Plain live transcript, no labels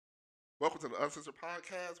Welcome to the Uncensored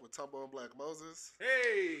Podcast with Tumbo and Moses.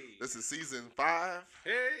 Hey! This is season 5.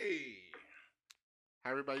 Hey!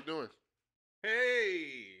 How everybody doing? Hey!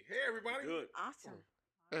 Hey, everybody! Good. Awesome.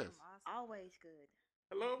 Yes. Always good.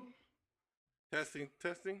 Hello? Testing.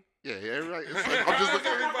 Yeah, everybody. I'm just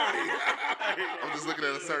looking at everybody. I'm just looking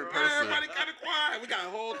at a certain Why person. everybody kind of quiet. We got a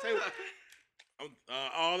whole table.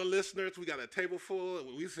 All the listeners, we got a table full.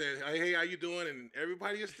 We said, hey, how you doing? And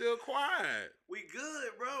everybody is still quiet. We good,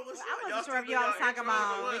 bro. What's up? I wasn't sure if y'all was talking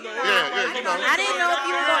about. Yeah, I didn't know if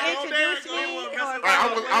you were going to introduce me. I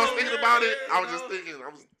was thinking about it. I was just thinking. I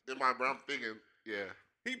was in my brain. I'm thinking. Yeah.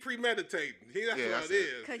 He premeditating. That's Yeah, what it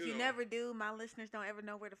is. Because you never do. My listeners don't ever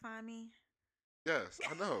know where to find me. Yes,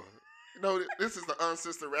 I know. You know, this is the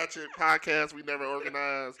Uncensored Ratchet Podcast. We never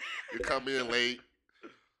organize. You come in late.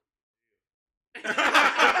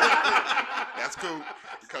 That's cool.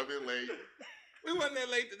 You come in late. We wasn't that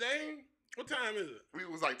late today. What time is it? We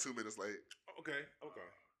was like 2 minutes late. Okay.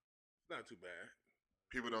 Not too bad.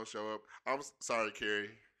 People don't show up. I'm sorry, Carrie.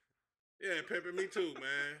 Yeah, pimping me too,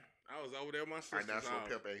 man. I was over there with my sister's Our national house.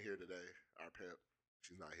 pimp ain't here today. Our pimp.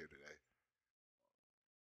 She's not here today.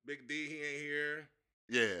 Big D, he ain't here.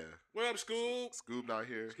 Yeah. What up, Scoob? Scoob not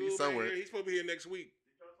here. Scoob He's somewhere. ain't here. He's supposed to be here next week.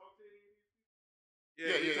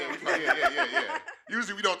 Yeah.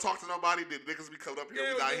 Usually we don't talk to nobody. The niggas be coming up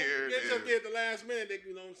here. We not here. Yeah, just at the last minute,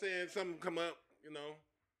 you know what I'm saying? Something come up, you know.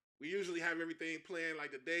 We usually have everything planned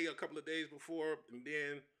like a couple of days before, and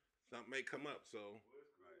then something may come up. So,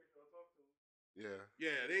 Yeah,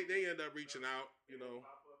 they end up reaching out, you know.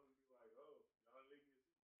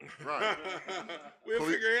 Right. We'll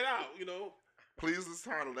figure it out, you know. Please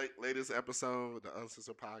listen to our latest episode, the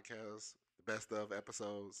Uncensored Podcast. The best of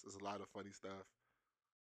episodes. There's a lot of funny stuff.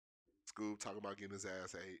 Scoob talking about getting his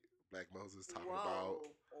ass ate. Black Moses talking about.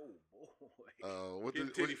 Oh boy.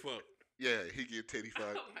 Get titty fucked. Yeah, he get titty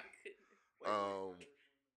fucked. Oh my goodness.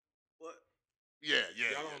 What? Yeah.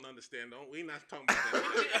 Y'all don't understand, though. We not talking about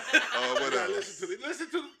that. What else? Listen to listen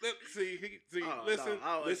to the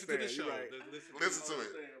show. Right. Listen to it.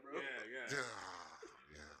 Yeah.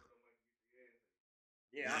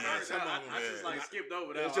 Yeah, I heard some that. of them, I just yeah. skipped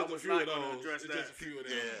over that. It's just a few of those. Address It's that. just a few of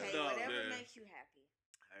them. Yeah. Hey, No, whatever yeah. makes you happy.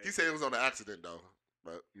 He said it was on an accident though,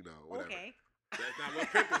 but you know whatever. Okay. That's not what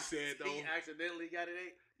Pimpin said, though. He accidentally got it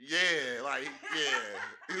ate. Yeah, like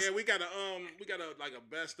Yeah, we got a like a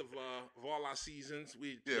best of all our seasons.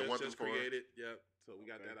 We just created. Yeah, so we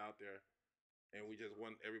got that out there, and we just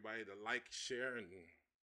want everybody to like, share, and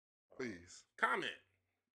Please, comment.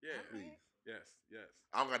 Yeah, please. yes.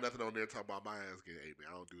 I don't got nothing on there talking about my ass getting ate, man.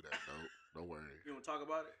 I don't do that. Don't worry. You want to talk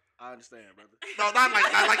about it? I understand, brother. No, not like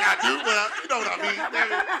I do, but you know what I mean.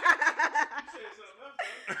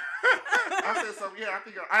 I said something. Yeah, I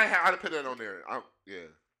think I put that on there.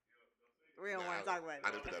 Yeah. We don't want to talk about it.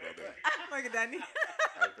 I didn't put that on there. Look at Danny. I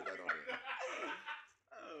didn't put that on there.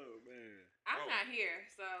 Oh man. I'm not here,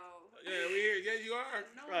 so. Yeah, we here. Yeah, you are.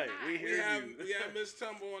 No, Right, I'm not. we here. We have Miss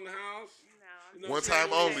Tumble in the house. No. You know One what I'm time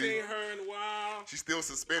saying? only. We ain't seen her in a while. She's still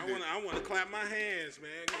suspended. I want to clap my hands,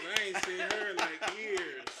 man, because I ain't seen her in like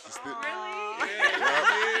years. She's still, Really?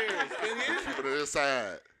 Yeah, years. Been years. keep it to this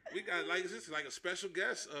side. We got this is like a special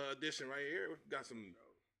guest edition right here. We got some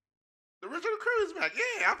The original crew is back.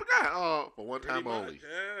 Yeah, I forgot. For one time pretty only. much,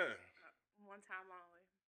 yeah. One time only.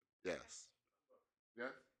 Yes.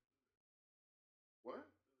 Yes. What?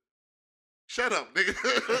 Shut up, nigga.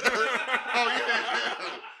 Oh yeah.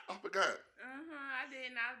 I forgot. I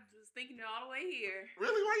didn't. I was thinking it all the way here.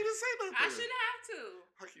 Really? Why you didn't say nothing? I shouldn't have to.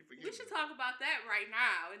 I keep forgetting. We should talk about that right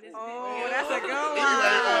now in this Oh, video. that's a good one.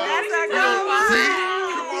 That's a good one. See?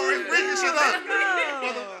 You already bringing shit up.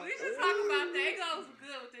 We should talk about that. It goes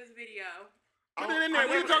good with this video. Put it in there.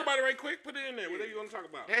 We can talk about it right quick. Put it in there. Whatever you want to talk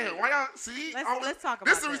about. Damn, why y'all see? Let's talk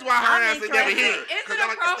about This is the reason why that. her I'm ass ain't never here. Is Because it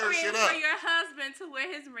y'all like to stir appropriate shit up. for your husband to wear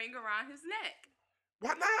his ring around his neck?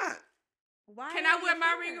 Why not? Why Can I wear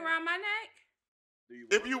my ring around my neck?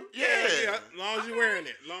 If you, Yeah, as long as you're wearing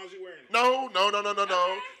it. No.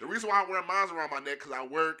 The reason why I wear mine around my neck because I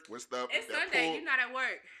work with stuff. It's that Sunday. pull. You're not at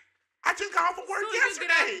work. I just got off of work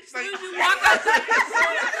yesterday. As soon as you walk out the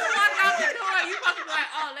door, you supposed to be like,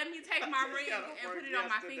 oh, let me take my ring and put it on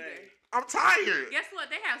my finger. I'm tired. Guess what?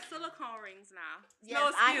 They have silicone rings now. Yes, No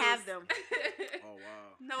I excuse. have them. Oh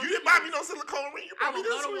wow. No You didn't buy me excuse. no silicone ring. You I bought me will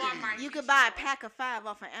go this to ring. Walmart. You could buy a pack of 5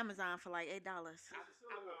 off of Amazon for like $8.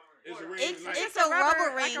 It's a ring. It's a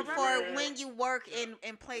rubber like ring a rubber for ring. when you work in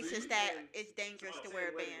places that it's dangerous to wear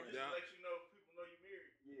a band. Yeah.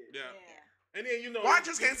 Yeah. And then Why I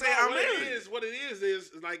just can't say I'm married? What it is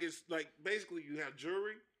it's like basically you have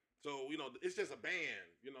jewelry, so it's just a band.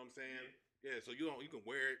 You know what I'm saying? Yeah. So you can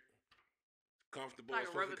wear it comfortable. Like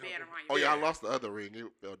a rubber band around Oh your yeah, I lost the other ring. It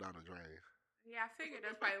fell down the drain. Yeah, I figured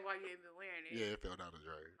that's probably why you ain't been wearing it. Yeah, it fell down the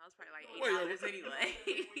drain. That was probably like $8 anyway.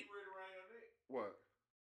 What?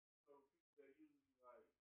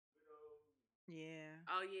 Yeah.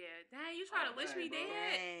 Oh yeah. Dang, you trying to wish me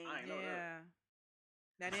dead? I ain't know that. Yeah.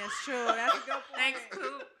 That is true. That's a good point. Thanks,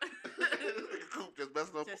 Coop. Coop just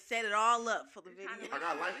messed up. Just set it all up for the video. I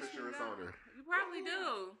got life insurance on there. You probably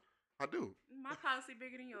do. I do. My policy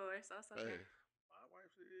bigger than yours, so it's okay. Hey. My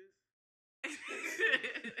wife is.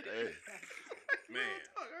 Hey. Man.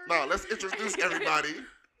 No, let's introduce everybody.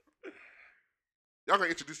 Y'all gonna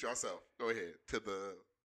introduce yourself. Go ahead. To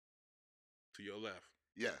your left.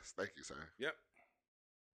 Yes, thank you, sir. Yep.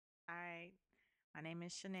 All right. My name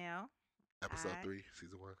is Chanle. Episode 3,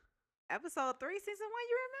 season 1. Episode 3, season 1,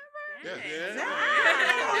 you remember? Yeah.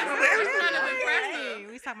 Hey,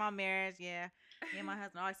 we talking about marriage, yeah. Me and my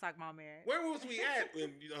husband always talk about marriage. Where was we at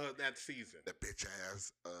in that season? That bitch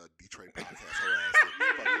ass Detroit podcast. Her ass.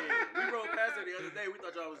 Fuck y'all. We rode past it the other day. We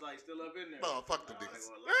thought y'all was like still up in there. No, fuck them niggas.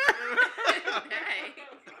 Dang.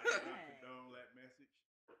 That message.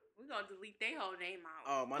 We're gonna delete their whole name out.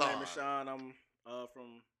 Oh, my name is Sean. I'm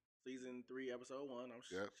from season 3, episode 1. I'm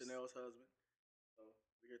Chanel's husband. So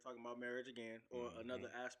we're here talking about marriage again, or another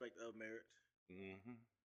aspect of marriage. Mm-hmm.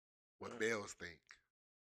 What males think.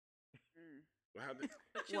 But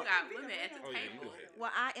you got women at the table.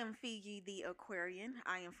 Well, I am Fiji the Aquarian.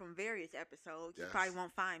 I am from various episodes. You Yes. probably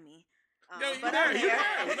won't find me. No, But you're I'm there.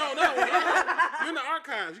 there. No. You're in the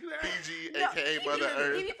archives. You there. PG, No, a.k.a. he Mother just-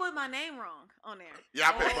 Earth. He put my name wrong on there. Yeah,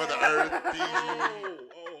 I put Mother Earth, PG.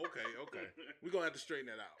 Okay. We're going to have to straighten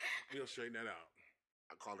that out. We'll straighten that out.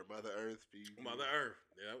 I call her Mother Earth, PG. Mother Earth.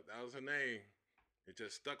 Yep, that was her name. It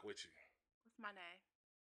just stuck with you. What's my name?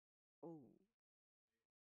 Ooh.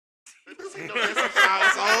 This ain't no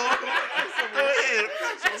child song. Go ahead.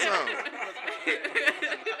 Show some.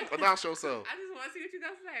 But now show some. I just want to see what you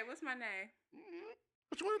gonna say. What's my name?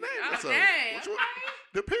 What you want to name? Oh, What's up? dang. What you want?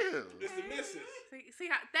 Depends. It's the missus. See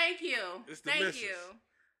how? Thank you. It's the Thank missus. you.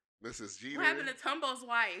 Mrs. Jeter. What happened to Tumbo's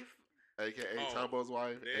wife? A.K.A. Oh, Tumbo's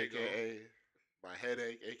wife. there you go. A.K.A. my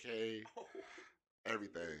headache. A.K.A.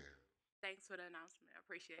 everything. Thanks for the announcement. I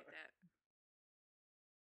appreciate that.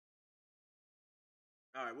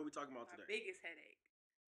 All right, what we talking about My today? biggest headache.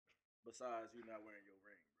 Besides you not wearing your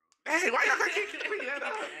ring, bro. Hey, why y'all gonna keep bringing that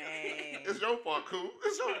up? Hey. It's your fault, cool.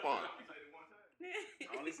 It's your fault. I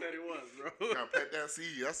only said it once, bro. You gotta plant that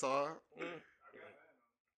seed. That's all. You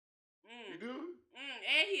do?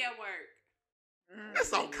 And he at work. That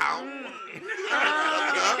don't count.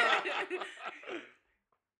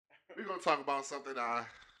 We're gonna talk about something I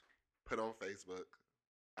put on Facebook.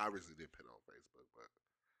 I originally didn't put it on Facebook, but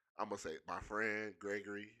I'm gonna say my friend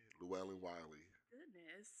Gregory Llewellyn Wiley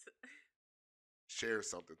Goodness. shared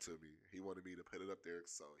something to me. He wanted me to put it up there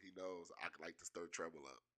so he knows I like to stir trouble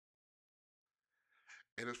up.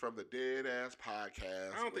 And it's from the Dead Ass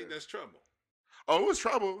Podcast. I don't think that's trouble. Oh, it was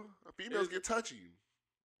trouble. Females get touchy.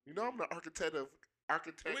 You know I'm the architect. We're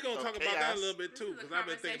going to talk about that a little bit too, because I've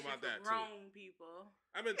been thinking about that too. Grown people.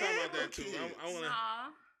 I've been talking about that too. kids. I want to.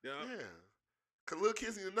 Nah. Yeah. Yeah. Because little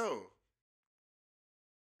kids need to know.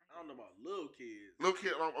 I don't know about little kids. Little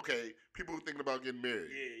kid, okay, people who thinking about getting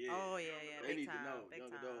married. Yeah. Oh, yeah. They Big need to time. know. Big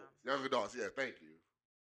Young time. adults. Young adults, yeah, thank you.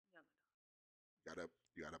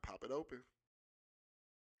 You gotta pop it open.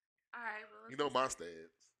 All right. Well, You know my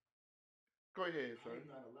stance. Go ahead, I sir. am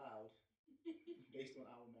not allowed, based on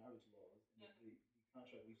our marriage laws and the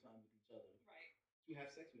contract we signed with each other, to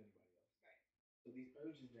have sex with anybody else. So these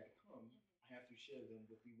urges that come, I have to share them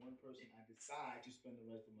with the one person I decide to spend the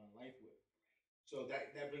rest of my life with. So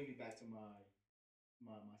that brings me back to my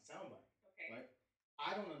soundbite. Okay. Right?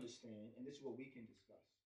 I don't understand, and this is what we can discuss.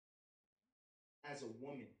 As a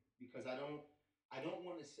woman, because I don't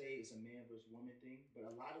want to say it's a man versus woman thing, but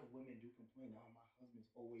a lot of women do complain, oh, my husband's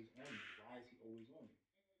always on me. Why is he always on me?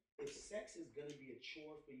 If sex is going to be a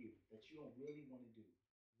chore for you that you don't really want to do,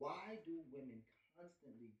 why do women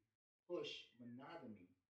constantly push monogamy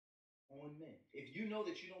on men? If you know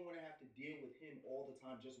that you don't want to have to deal with him all the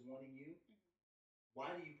time just wanting you, why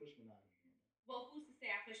do you push monogamy on men? Well, who's to say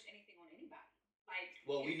I pushed anything on anybody? Like,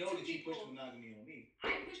 Well, we if know two that you pushed people- monogamy on me.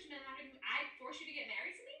 I pushed monogamy. I forced you to get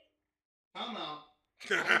married to me. Time out.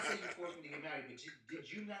 I didn't say you forced me to get married, but did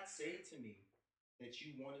you not say to me that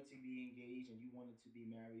you wanted to be engaged and you wanted to be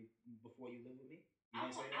married before you lived with me? You I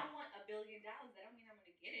didn't say want that? $1 billion. That don't mean I'm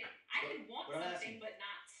gonna get it. I can want but I'm something, asking- but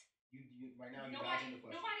not. You right now you're dodging the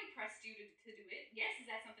question. Nobody pressed you to do it. Yes, is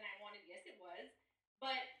that something I wanted? Yes, it was.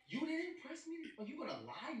 But You didn't impress me. Are you gonna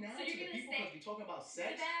lie now So to you're the gonna people say- because we're talking about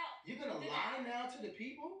sex? Deval, You're gonna lie now to the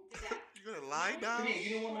people? Deval, You gonna lie now?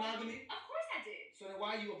 You didn't want monogamy? Of course I did. So then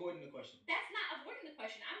why are you avoiding the question? That's not avoiding the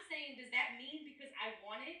question. I'm saying, does that mean because I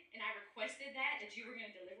wanted and I requested that you were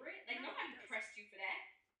gonna deliver it? Like nobody pressed you for that.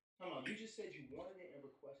 Come on, you just said you wanted it and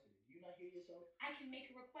requested it. Do you not hear yourself? I can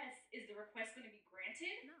make a request. Is the request gonna be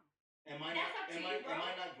granted? No. Am I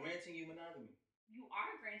not granting you monogamy? You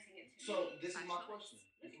are granting it to me. So this is my question.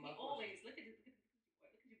 Look at me always. Look at your boy.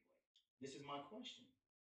 This is my question.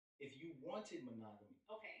 If you wanted monogamy,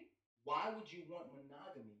 okay, why would you want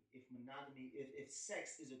monogamy if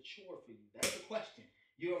sex is a chore for you? That's the question.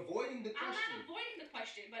 You're avoiding the question. I'm not avoiding the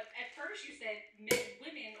question, but at first you said men,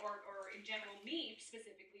 women, or in general me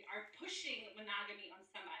specifically, are pushing monogamy on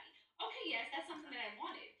somebody. Okay, yes, that's something that I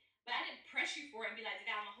wanted, but I didn't press you for it and be like,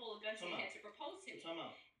 I'm gonna hold a gun to your head to propose to me.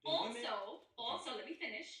 Also, let me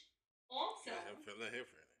finish. Also, I don't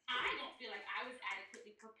feel like I was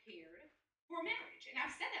adequately prepared for marriage. And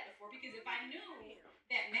I've said that before because if I knew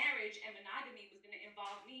that marriage and monogamy was going to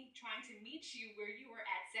involve me trying to meet you where you were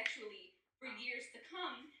at sexually for years to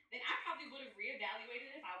come, then I probably would have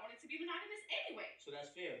reevaluated if I wanted to be monogamous anyway. So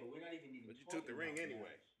that's fair, but we're not even But you took the ring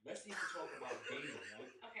anyway. Let's even talk about dating,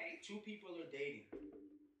 right? Okay. Two people are dating.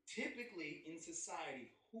 Typically in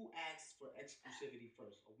society, who asks for exclusivity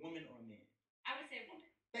first, a woman or a man? I would say a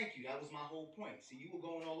woman. Thank you. That was my whole point. See, you were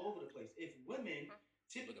going all over the place. If women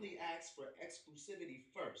typically ask for exclusivity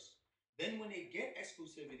first, then when they get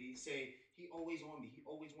exclusivity, say, he always on me, he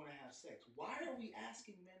always want to have sex. Why are we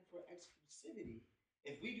asking men for exclusivity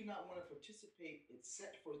if we do not want to participate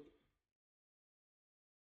except for...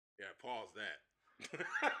 Yeah, pause that.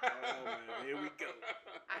 Oh, man, here we go.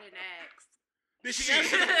 I didn't ask. Did she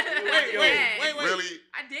answer? Wait. Really?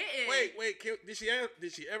 I didn't. Wait. Did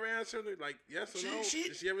she ever answer like yes or no?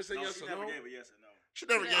 Did she ever say yes or no? She never gave a yes or no. She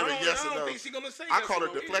never gave a yes or no. I don't think she's gonna say. I call her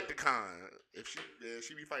Deflecticon. If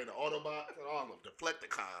she be fighting the Autobots and all of them,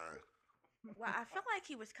 Deflecticon. Well, I felt like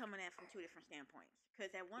he was coming at from two different standpoints because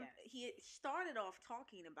he started off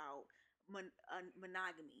talking about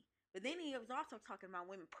monogamy. But then he was also talking about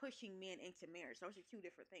women pushing men into marriage. Those are two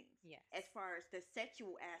different things. Yes. As far as the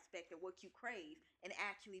sexual aspect of what you crave and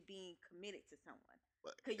actually being committed to someone.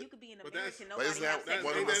 Because you could be in a marriage and nobody has sex. Is that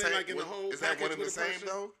one and the same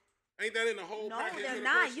though? Ain't that in the whole package? No, they're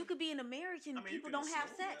not. You could be in a marriage and people don't have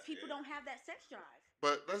sex. People don't have that sex drive.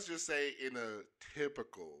 But let's just say in a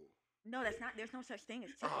typical... No, that's not. There's no such thing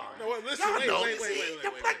as typical. No, listen, wait.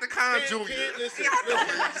 Deflecticon Junior. Listen.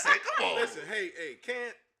 Come on. Listen, hey,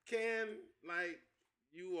 can like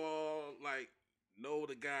you all like know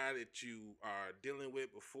the guy that you are dealing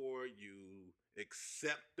with before you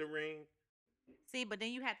accept the ring? See, but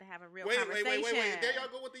then you have to have a real conversation. Wait. There y'all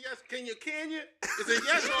go with the yes. Can you? Is it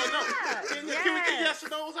yes or no? Can we get yes or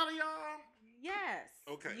no's out of y'all? Yes.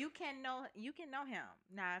 Okay. You can know him.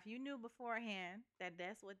 Now, if you knew beforehand that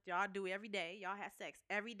that's what y'all do every day, y'all have sex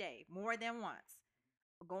every day, more than once.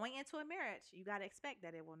 Going into a marriage, you got to expect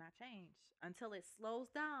that it will not change until it slows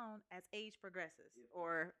down as age progresses,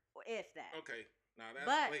 or if that. Okay. Now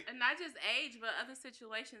and not just age, but other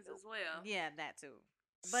situations as well. Yeah, that too.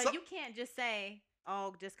 But you can't just say,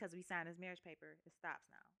 "Oh, just because we signed this marriage paper, it stops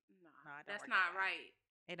now." No, that's not right.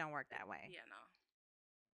 It don't work that way. Yeah, no.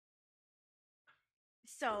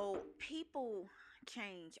 So people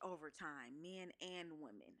change over time, men and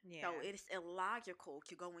women. Yeah. So it's illogical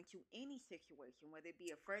to go into any situation, whether it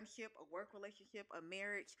be a friendship, a work relationship, a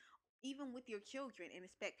marriage, even with your children, and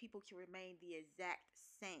expect people to remain the exact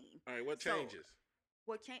same. All right, what changes?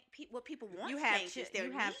 What people want? You have changes.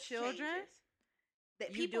 You have children.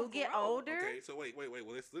 That you people do get older. Okay, so wait. Well,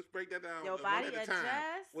 let's break that down. Your one body at a time.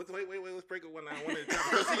 adjusts. Let's break it one at a time.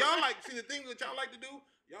 Because see, the things that y'all like to do,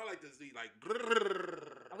 y'all like to see like.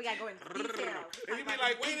 We gotta go into detail. And you be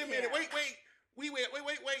like, wait a minute, wait.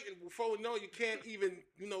 And before we know, you can't even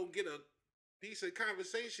get a decent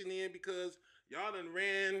conversation in because y'all done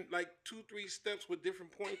ran like 2-3 steps with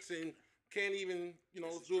different points and can't even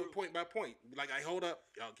do it point by point. Like, hold up,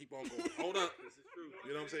 y'all keep on going. Hold up. This is true.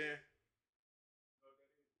 You know what I'm saying?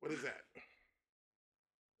 What is that?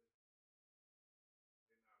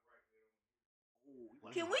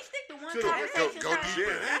 Can we stick to one conversation? Go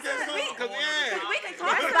deeper. We can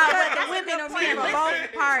talk That's about what a the women are point for both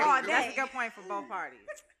parties. That's a good point for both parties.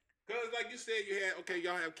 Because like you said,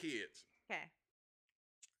 y'all have kids. Okay.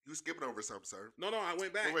 You skipping over something, sir. No, I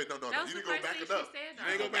went back. Wait, no. You need to go back it up.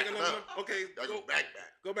 I ain't go back enough. Okay, go back.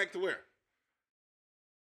 Go back to where?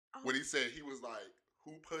 When he said he was like,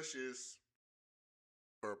 who pushes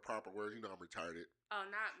for a proper word? I'm retarded. Oh,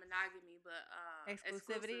 not monogamy, but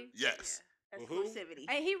exclusivity. Yes. Yeah. Exclusivity.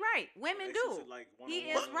 Hey, he right. Women do. Like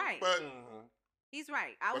he is right. But he's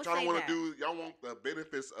right. I would y'all say don't that. y'all want the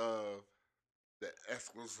benefits of the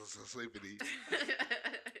exclusivity,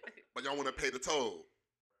 but y'all want to pay the toll.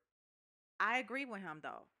 I agree with him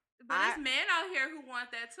though. But there's men out here who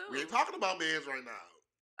want that too. We ain't talking about men's right now.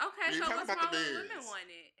 Okay, so what's wrong with women want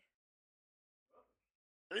it?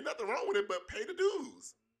 Ain't nothing wrong with it, but pay the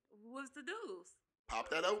dues. What's the dues? Pop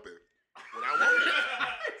that open when I want it.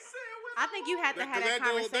 I think you had to have that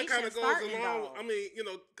conversation. That kind of goes starting, along. though. I mean,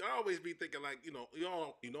 I always be thinking like, you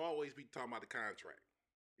always be talking about the contract.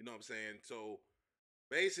 You know what I'm saying? So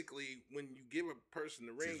basically, when you give a person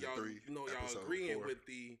the ring, y'all agreeing 4.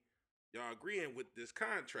 y'all agreeing with this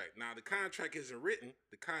contract. Now the contract isn't written.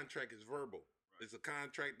 The contract is verbal. Right. It's a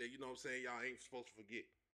contract that y'all ain't supposed to forget.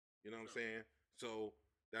 You know what I'm saying? So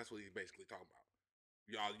that's what he's basically talking about.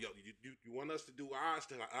 Y'all, you want us to do our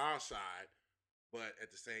side, but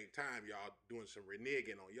at the same time, y'all doing some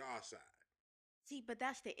reneging on y'all side. See, but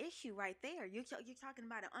that's the issue right there. You're talking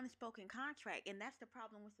about an unspoken contract, and that's the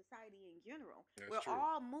problem with society in general. We're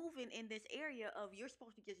all moving in this area of you're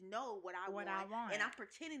supposed to just know what I want, and I'm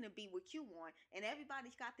pretending to be what you want, and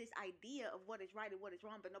everybody's got this idea of what is right and what is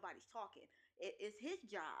wrong, but nobody's talking. It's his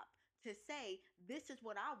job to say, this is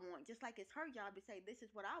what I want, just like it's her job to say, this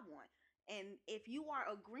is what I want. And if you are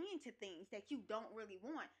agreeing to things that you don't really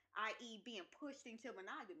want, i.e. being pushed into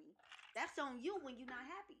monogamy, that's on you when you're not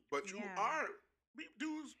happy. But you are,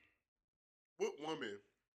 dudes with women,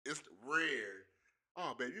 it's rare.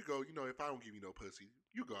 Oh, babe, you go, if I don't give you no pussy,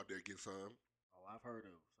 you go out there and get some. Oh, I've heard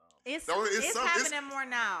of some. It's happening more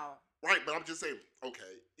now. Right, but I'm just saying,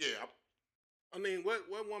 okay, yeah. I mean, what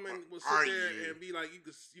woman will sit there and be like,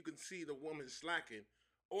 you can see the woman slacking,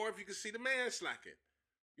 or if you can see the man slacking.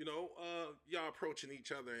 Y'all approaching each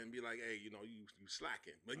other and be like, hey, you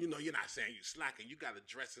slacking. But, you're not saying you slacking. You got to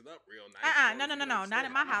dress it up real nice. No. Not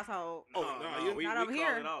in my household. We not over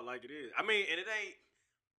here. Call it out like it is. I mean, and it ain't.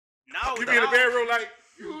 Now you be in the bedroom like,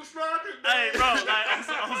 you slacking? Hey, bro, like, on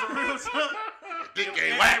some real stuff. Dick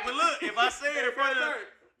ain't whack. But look, if I say it in front of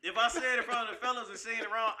the fellas and saying it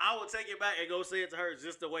wrong, I will take it back and go say it to her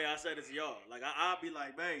just the way I said it to y'all. Like, I'll be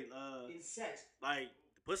like, babe, in sex, like,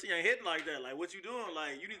 pussy ain't hitting like that. Like, what you doing?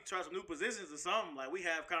 Like, you need to try some new positions or something. Like, we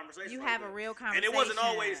have conversations. You like have that. a real conversation. And it wasn't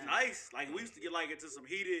always nice. Like, we used to get, like, into some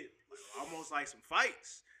heated, almost like some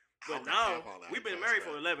fights. But now, we've been married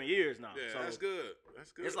for 11 years now. Yeah, so that's good.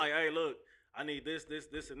 That's good. It's like, hey, look, I need this,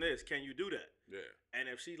 and this. Can you do that? Yeah. And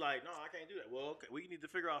if she's like, no, I can't do that. Well, okay, we need to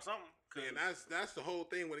figure out something. And that's the whole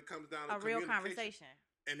thing when it comes down to a real conversation.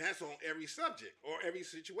 And that's on every subject or every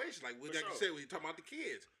situation. Like you said, when you talk about the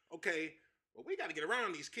kids. Okay, well, we got to get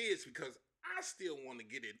around these kids because I still want to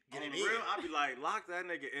get it in. I'll be like, lock that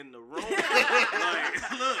nigga in the room.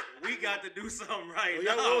 Like, look, we got to do something right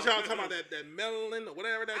now. What was y'all talking about? That melanin or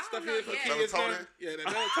whatever that stuff is for kids? Melatonin? Yeah,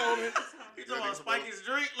 that melatonin. He talking about Spikey's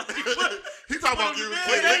drink? Like, he talking about giving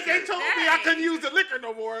kids liquor. They told me I couldn't use the liquor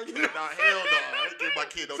no more. Hell no. I ain't give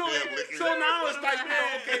my kid no damn liquor. So now it's like,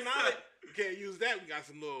 okay, now you can't use that. We got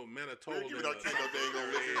some little melatonin. Give no kid no dang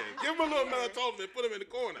liquor. Give him a little melatonin and put him in the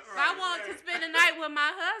corner. If I want to spend the night with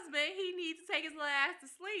my husband, he needs to take his little ass to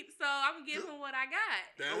sleep. So I'm gonna give him what I got.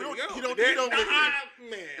 He don't need no liquor.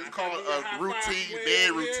 It's called a routine,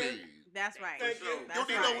 bed routine. That's right. You don't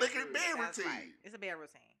need no liquor bed routine. Right. It's a bed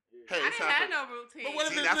routine. Hey, I didn't have no routine.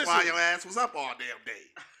 See, that's why your ass was up all damn day.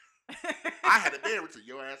 I had a bed routine.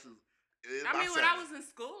 Your ass is. I mean, when I was in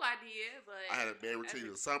school, I did, but I had a bed routine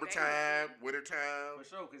in the summertime, wintertime. For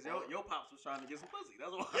sure, because your pops was trying to get some pussy.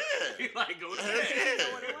 That's why. Yeah. He like go to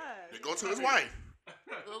yeah. What it was. Then go to his wife.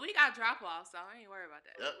 Well, we got drop off, so I ain't worried about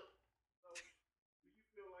that. Yep. Do you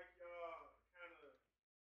feel like y'all kind of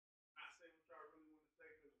not saying what y'all really want to say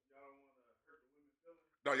because y'all don't want to hurt the women's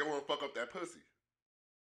feelings? No, you want to fuck up that pussy.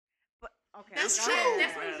 But okay, That's true.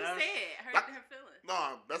 That's what you said. Her feelings.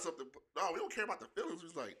 No, that's up to. No, we don't care about the feelings.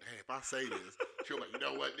 It's like, hey, if I say this, she'll like, you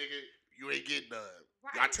know what, nigga, you ain't getting none.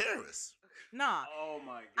 Right. Y'all terrorists. No. Oh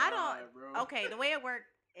my god. I don't. Bro. Okay, the way it works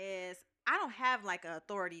is I don't have like an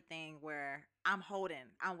authority thing where I'm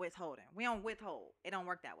withholding. We don't withhold. It don't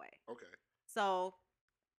work that way. Okay. So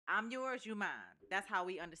I'm yours, you mine. That's how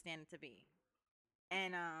we understand it to be.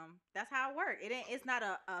 And that's how it works. It's not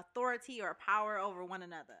a authority or power over one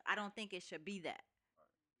another. I don't think it should be that.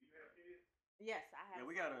 Do you have kids? Yes, I have. Yeah,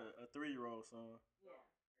 we got a 3-year-old son. Yeah.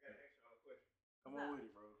 I got to ask y'all a question. Come on with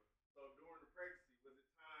it, bro. So during the pregnancy, was it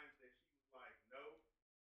times that she was like, no?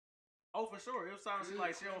 Oh, for sure. It was times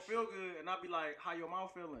like she don't feel good, and I'd be like, "How your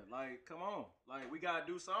mouth feeling? Like, come on, like we gotta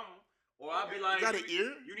do something." Or I'd be like, You got an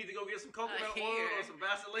ear? You need to go get some coconut A oil hair. or some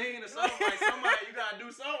Vaseline or something. Like somebody, you gotta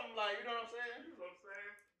do something. Like, you know what I'm saying? You know what I'm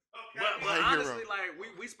saying? Okay. But honestly, like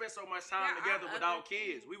we spent so much time There are together without other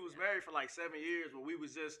kids. things. We was married for like 7 years, but we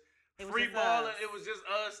was just free balling. It was just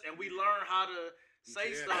us, and we learned how to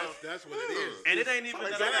say stuff. That's what it is. And it ain't even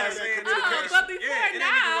that I saying but before it ain't even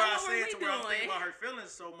where I say it to where I'm thinking about her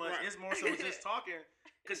feelings so much. Right. It's more so just talking.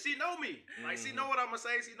 Cause she know me. Like she know what I'm gonna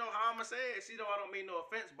say. She know how I'm gonna say it. She know I don't mean no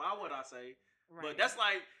offense by what I say. Right. But that's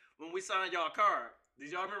like when we signed y'all card.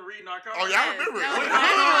 Did y'all remember reading our card? Oh, y'all remember? What did our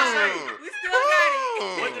card say? We still got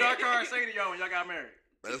it. What did our card say to y'all when y'all got married?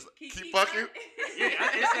 Keep fucking. Yeah,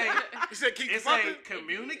 it said keep fucking.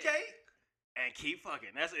 Communicate and keep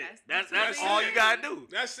fucking. That's it. That's all you gotta do.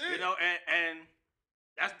 That's it. You know, and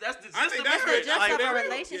that's the gist of marriage. Just like, of a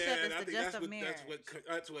relationship is the gist of marriage.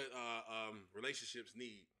 That's what relationships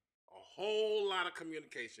need. A whole lot of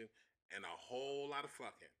communication and a whole lot of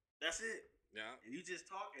fucking. That's it. Yeah. You just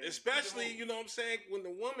talking. Especially, you know what I'm saying, when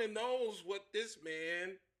the woman knows what this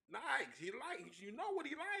man likes. He likes. You know what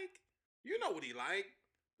he like. You know what he like.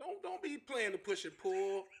 Don't be playing the push and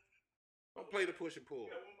pull. Don't play the push and pull.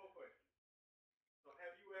 Yeah, one more question. So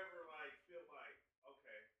have you ever feel like,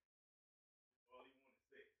 okay, all he wanted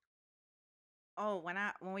sex? Oh,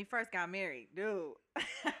 when we first got married, dude,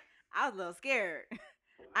 I was a little scared.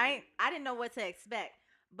 I didn't know what to expect.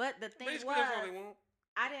 But the thing basically, that's all they want.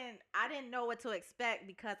 I didn't know what to expect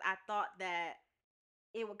because I thought that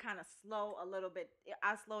it would kind of slow a little bit.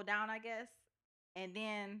 I slowed down, I guess. And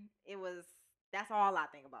then that's all I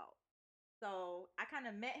think about. So I kind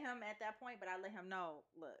of met him at that point, but I let him know,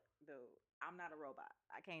 look, dude, I'm not a robot.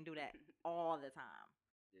 I can't do that all the time.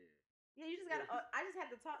 Yeah, you just got to, I just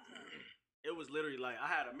had to talk to him. It was literally like, I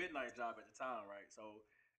had a midnight job at the time, right? So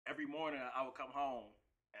every morning I would come home.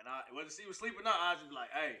 And whether she was sleeping or not, I'd just be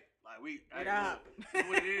like, hey, Get up. Look,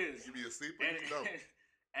 what it is. You be a sleeper,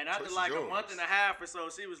 and after like a month and a half or so,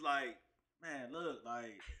 she was like, man, look,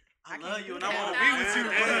 I love you and I want to be with you,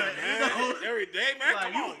 man. Every day, man.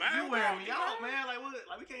 Like, come on, man. You wear me out, man. Like, what?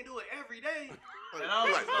 Like, we can't do it every day. And I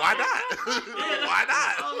was like, why not? Why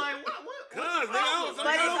not? I was like, what?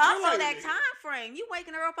 But it's also that time frame. You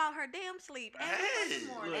waking her up out her damn sleep every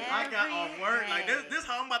morning. Look, I got off work. Like, this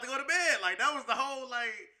how I'm about to go to bed. Like, that was the whole,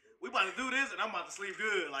 we about to do this and I'm about to sleep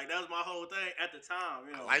good. Like, that was my whole thing at the time,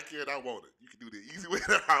 you know. I like it, I want it. You can do the easy way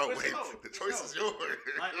or the hard way. The choice is yours.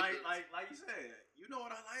 Like you said, you know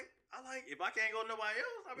what I like? I like, if I can't go to nobody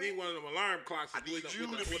else, I need one of them alarm clocks. I need you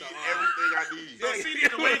to be everything I need. Yeah, see,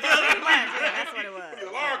 the way that's what it was. The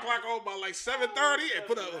alarm clock on by 7:30 and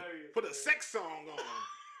put a sex song on.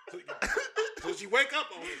 So she wake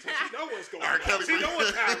up on it, so she know what's going on. She know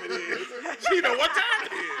what time it is. She know what time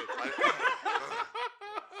it is.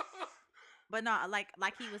 But no,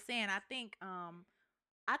 like he was saying, I think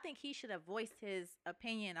he should have voiced his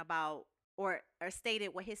opinion about or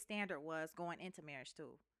stated what his standard was going into marriage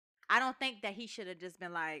too. I don't think that he should have just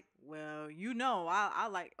been like, well, I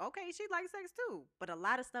like, okay, she likes sex too. But a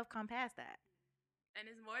lot of stuff come past that. And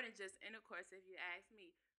it's more than just intercourse, if you ask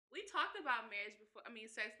me. We talked about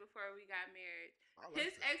sex before we got married.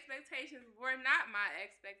 His expectations were not my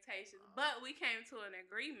expectations, but we came to an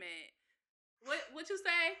agreement. What you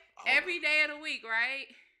say? Every day of the week, right?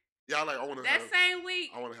 Yeah, I want to that same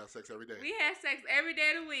week. I want to have sex every day. We had sex every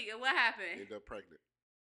day of the week, and what happened? Ended up pregnant.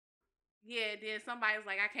 Yeah, then somebody was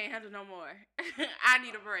like, I can't handle no more. I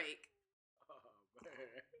need a break.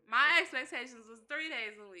 My expectations was 3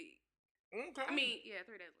 days a week. Okay. 3 days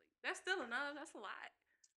a week. That's still enough. That's a lot.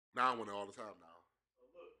 Now I want it all the time now. So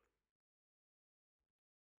look.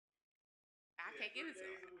 I can't give it to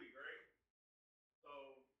her. 3 days a week, right?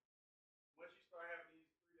 So once you start having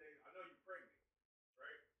these 3 days, I know you're pregnant,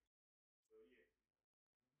 right? So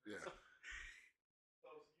yeah. Yeah.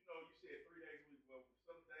 So you said 3 days a week. Well,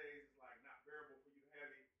 some days it's not bearable for you to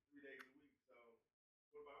have it 3 days a week. So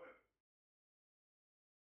what about him?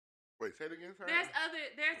 Wait, say it again, sir. There's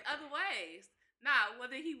other ways. Nah,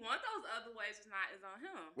 whether he wants those other ways or not is on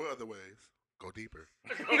him. What other ways? Go deeper.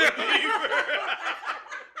 Be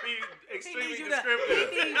extremely descriptive.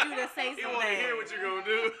 He needs you to say something. He want to hear what you're going to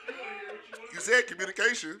do. You said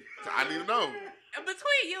communication, so I need to know.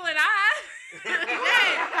 Between you and I. Hey,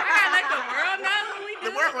 I gotta let the world know what we do.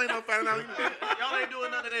 The world ain't no finding out. Y'all ain't doing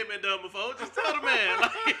nothing they been done before. Just tell the man.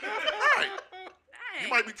 Right. You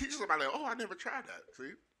might be teaching somebody, I never tried that.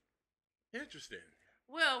 See? Interesting.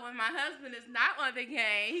 Well, when my husband is not on the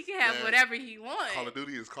game, he can have whatever he wants. Call of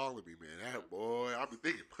Duty is calling me, man. That boy, I'll be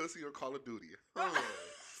thinking pussy or Call of Duty. Man.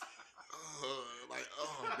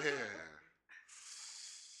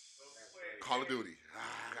 Call of Duty.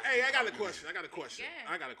 Hey, I got a question.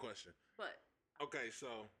 Yeah. But okay,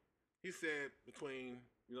 so he said between,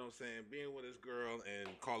 being with his girl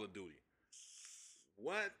and Call of Duty.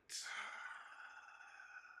 What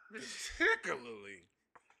particularly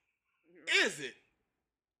is it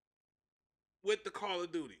with the Call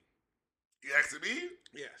of Duty? You asking me?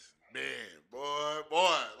 Yes. Man, boy.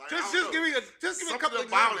 Like, Just know. give me a couple Something about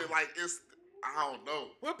examples. it. Like I don't know.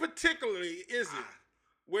 What particularly is it?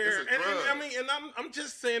 Where it's a drug. and I'm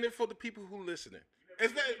just saying it for the people who listening.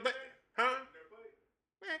 Is that huh?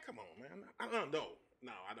 Man, come on, man. I don't know.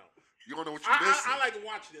 No, I don't. You don't know what you're missing. I like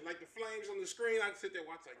watching it. Like the flames on the screen, I can sit there and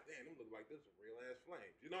watch like, damn, them look like this are real ass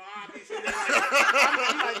flames. You know, I be sitting there like,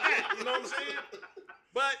 I'm like that. You know what I'm saying?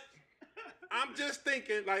 But I'm just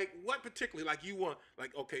thinking, like, what particularly, like you want,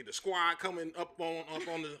 like, okay, the squad coming up on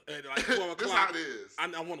the like 12 o'clock. This is how it is. I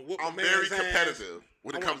want to whoop I'm my man's very competitive ass.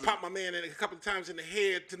 when it I comes to pop my man in a couple of times in the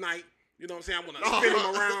head tonight. You know what I'm saying? I want to No. spin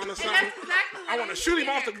him around or And something. that's exactly what I want to shoot him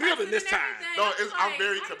off the building this time. No, I'm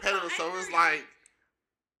very competitive, so it's like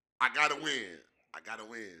I gotta win.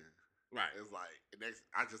 Right. It's like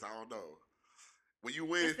I don't know. When you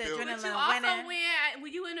win, It's the it feels, But you adrenaline also winning. win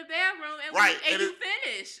when you in the bedroom and, Right, and and you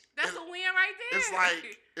finish. That's a win right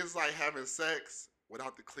there. it's like having sex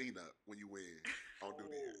without the cleanup when you win on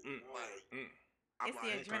duty. I'm It's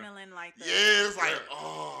the adrenaline, like the. Yeah, it's like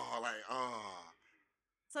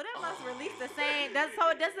So that must release the same. Does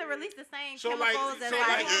it release the same So, like- chemicals as so, like?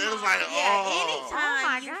 like- Yeah, it's like Anytime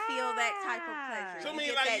my you feel that type of pleasure. So I you mean,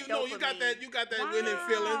 get like that you got dopamine. that winning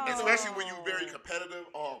feeling, Wow. especially when you're very competitive.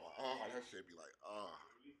 Oh, that shit be like,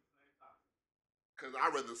 Cause I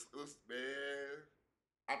rather man.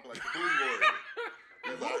 I feel like the booty warrior.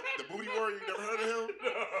 He's like the booty warrior. You never heard of him?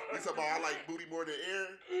 He's talking about I like booty more than air.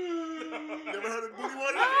 Never heard of the booty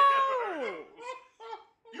warrior? No.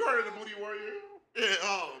 You heard of the booty warrior? Yeah.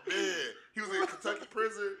 Oh man, he was in Kentucky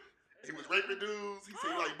prison. He was raping dudes. He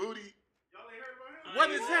said he like booty. Y'all ain't heard about him? What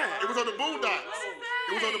is that? It was on the Boondocks. What is that?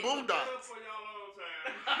 It was on the Boondocks. For y'all long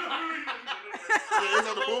time. Yeah, it was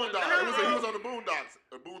on the Boondocks. He was on the Boondocks.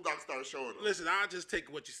 The Boondocks started showing him. Listen, I'll just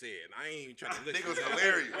take what you said. I ain't even trying to listen. Nigga was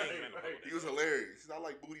hilarious. He was hilarious. He said, I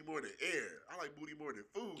like booty more than air. I like booty more than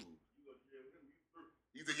food.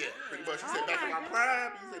 He said, yeah, pretty much. He said, back in my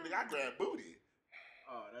prime, he said, nigga, I grab booty.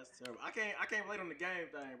 Oh, that's terrible. I can't relate on the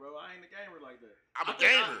game thing, bro. I ain't a gamer like that. I'm a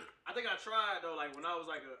gamer. I think I tried though. Like when I was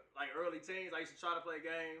like early teens, I used to try to play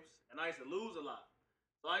games, and I used to lose a lot.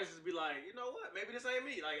 So I used to be like, you know what? Maybe this ain't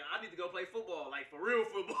me. Like I need to go play football, like for real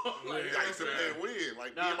football. Like, I used to play and win.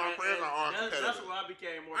 Like me and my friends are all competitive. That's where I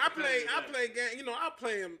became more. I play competitive game. You know, I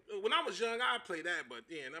play him when I was young. I play that, but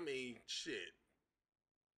then I mean, shit.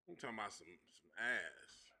 I'm talking about some ass.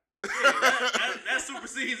 that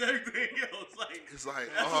supersedes everything else. Like It's like,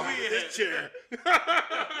 This chair.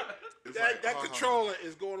 It's that like, controller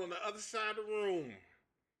is going on the other side of the room.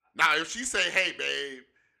 Now, if she say, hey, babe,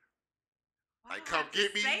 Why like, do I come have to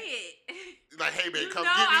get me. Say it. Like, hey, babe, You come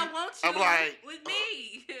know get me. I want you I'm like, with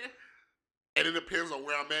me. and it depends on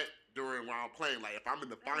where I'm at during while I'm playing. Like, if I'm in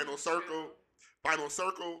the final circle,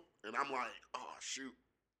 and I'm like, oh, shoot.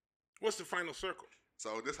 What's the final circle?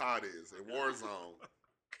 So this how it is in Warzone.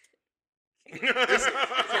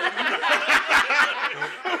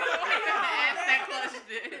 Ask that question.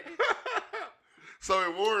 So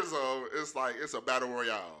in Warzone, it's a battle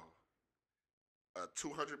royale.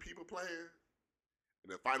 200 people playing,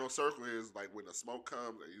 and the final circle is like when the smoke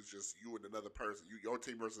comes, and it's just you and another person, your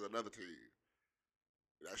team versus another team.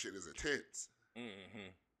 That shit is intense.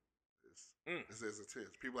 Mm-hmm. It's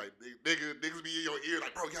intense. People like niggas be in your ear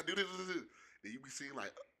like, bro, you gotta do this. Then you be seeing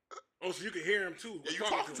like, oh, so you can hear him too. Yeah, you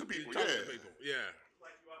talking to people. Yeah.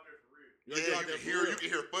 Like you out there for real. yeah, you can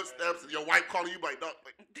hear footsteps, and your wife calling you like, no,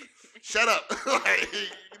 like, shut up, like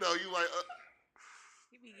you like.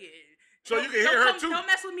 You be getting. So you can hear her too. Don't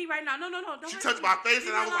mess with me right now. No. Don't She mess touched with my me. face,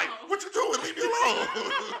 Leave and I me was like, alone. what you doing? Leave me alone.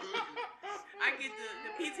 I get the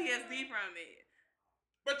PTSD from it.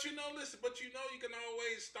 But you know you can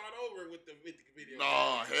always start over with the video.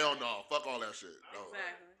 No, hell no. Fuck all that shit. No,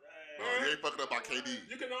 Exactly. no you ain't fucking up by KD.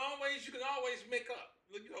 You can always make up.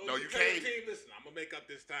 No, you tell your can't. Team, listen, I'm gonna make up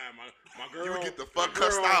this time. My girl. You would get the fuck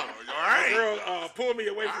cussed out. All right. My girl pulled me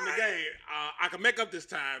away from the game. I can make up this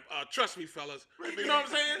time. Trust me, fellas. You know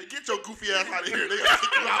what I'm saying? Get your goofy ass out of here. They gotta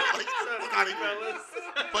kick you out. Like, fuck out of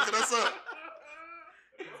here. Fucking us up.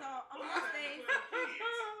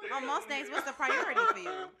 So on most days, what's the priority for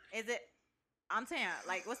you? Is it? I'm saying,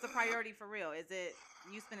 like, what's the priority for real? Is it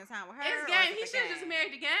you spending time with her? It's or game. is He it the should have just game?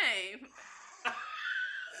 married the game.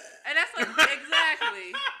 And that's what,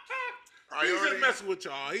 exactly. He's just messing with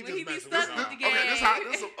y'all. He When he just be messing with stuck y'all. with the game. Okay, this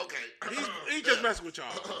how this. Okay. He just messing with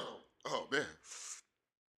y'all. Oh man.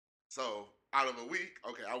 So out of a week,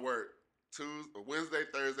 okay, I work Wednesday,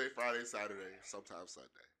 Thursday, Friday, Saturday, sometimes Sunday.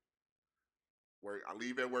 I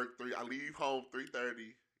leave at work I leave home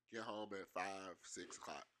 3:30, get home at 5, 6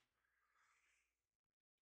 o'clock.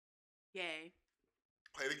 Yay.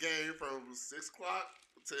 Play the game from 6 o'clock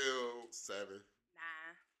till 7.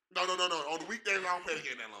 Nah. No. On the weekdays, I don't play the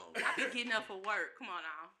game that long. I be getting up for work. Come on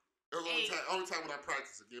now. That's the only time when I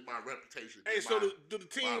practice to get my reputation. Hey, so do the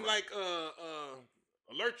team like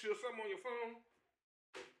alert you or something on your phone?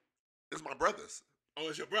 It's my brothers. Oh,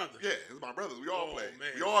 it's your brother. Yeah, it's my brothers. We all play.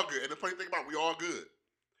 Man. We all good. And the funny thing about it, we all good.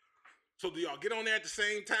 So do y'all get on there at the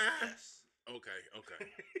same time? Yes. Okay.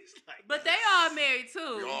 But they all married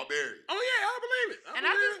too. We all married. Oh yeah, I believe it.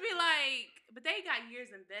 I just be like, but they got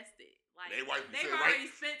years invested. Like they wife be they've sitting already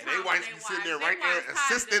spent time. They wife be sitting there right there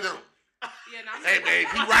assisting them. Yeah, no, hey babe,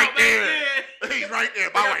 he right there. He's right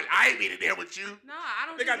there. My wife, I ain't been in there with you. No, I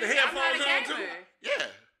don't. They got the headphones on too. Yeah.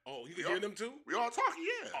 Oh, you can hear them too. We all talking.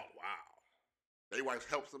 Yeah. Oh wow. They wife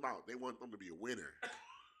helps them out. They want them to be a winner.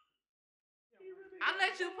 I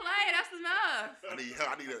let you play. That's enough. I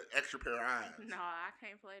need an extra pair of eyes. No, I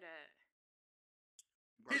can't play that.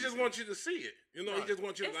 He just wants you to see it. You know, he just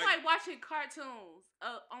wants you to It's like watching cartoons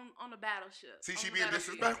on a battleship. See, she being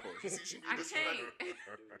disrespectful. She being disrespectful.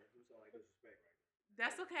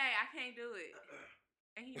 That's okay. I can't do it.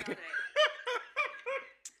 And he know that.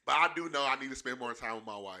 But I do know I need to spend more time with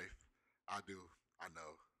my wife. I do. I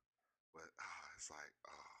know. But it's like,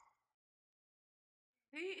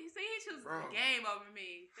 He chooses the game over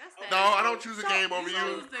me. That's that. No, I don't choose a game over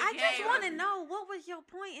you. I just want to know, what was your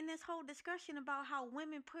point in this whole discussion about how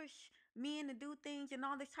women push men to do things and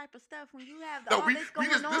all this type of stuff when you have all this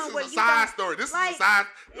going on? This is a side story. This is a side.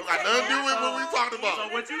 It got nothing to do with what we talking about. So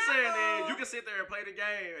what you saying is you can sit there and play the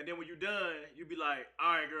game, and then when you done, you be like,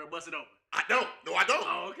 all right, girl, bust it open. I don't. No, I don't.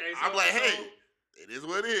 Oh, okay. I'm like, hey, it is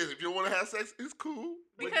what it is. If you don't want to have sex, it's cool.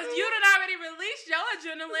 Because you done already released your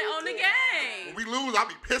adrenaline on the game. When we lose, I'll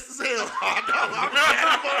be pissed as hell. Hey,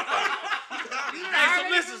 so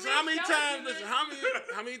listen. So how many times? Listen,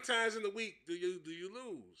 how many times in the week do you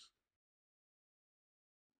lose?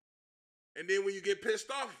 And then when you get pissed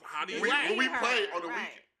off, how do you act? When we play on the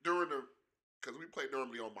week because we play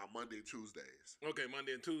normally on my Monday, Tuesdays. Okay,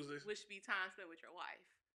 Monday and Tuesdays. Which be time spent with your wife.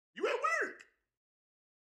 You at work?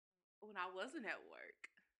 When I wasn't at work.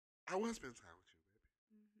 I was spending time with you,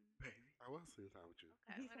 baby. I was spending time with you.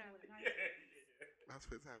 Okay, whatever. I was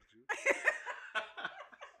spending time with you.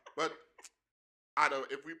 But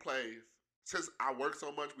if we play, since I work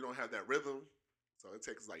so much, we don't have that rhythm. So it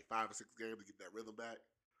takes us like 5 or 6 games to get that rhythm back.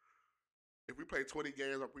 If we play 20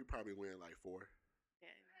 games, we probably win like 4.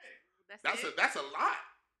 Yeah, that's a lot.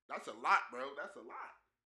 That's a lot, bro. That's a lot.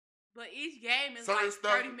 But each game is like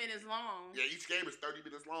 30 minutes long. Yeah, each game is 30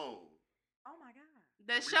 minutes long. Oh my God.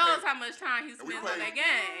 That shows how much time he spends on that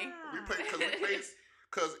game. We play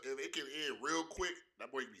because if it can end real quick,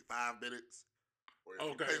 that boy can be 5 minutes.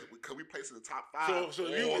 Okay. Because we place in the top 5. So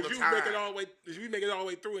if you make it all the way, if we make it all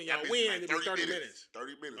the way through and y'all win, it'll be 30 minutes.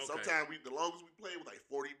 30 minutes. Okay. Sometimes the longest we play was like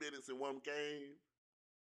 40 minutes in one game.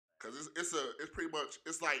 Because it's pretty much,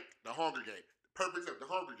 it's like the Hunger Games. Perfect except the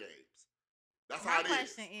Hunger Games. That's how it is. My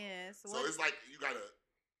question is, so it's like you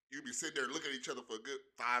be sitting there looking at each other for a good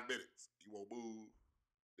 5 minutes. You won't move.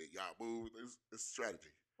 Then y'all move. It's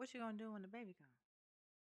strategy. What you gonna do when the baby comes?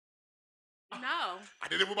 No. I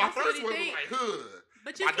did it with my first one. It was like,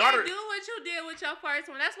 But you can't do what you did with your first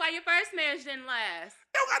one. That's why your first marriage didn't last.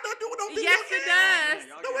 It don't got nothing to do with no video Yes, game. it does.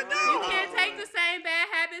 No, it don't. You can't take the same bad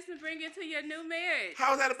habits and bring it to your new marriage.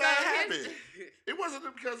 How is that a bad habit? It wasn't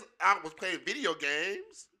because I was playing video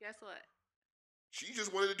games. Guess what? She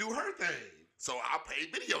just wanted to do her thing. So I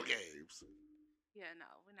played video games. Yeah, no.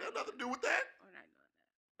 We're That not nothing to do with that. We're not doing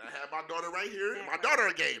that. I have my daughter right here. My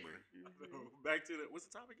daughter a gamer. Back to what's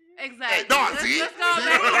the topic again? Exactly. Hey, no, let's go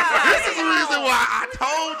back to this is the reason why I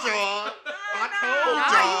told y'all. You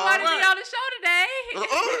wanted to be on the show today.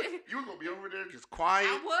 You were going to be over there just quiet.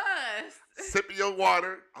 I was. Sipping your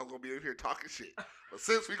water. I was going to be over here talking shit. But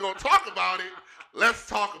since we're going to talk about it, let's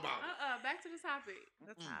talk about it. Back to the topic.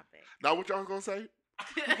 Now what y'all going to say?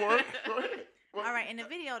 Go ahead. All right. In the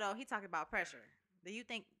video, though, he talked about pressure. Do you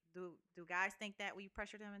think, do guys think that we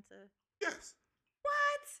pressured them into? Yes.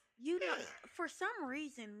 What? You know, for some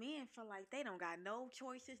reason, men feel like they don't got no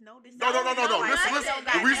choices, no decisions. No. Listen.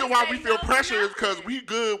 The reason why we feel pressure is because we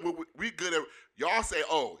good at. Y'all say,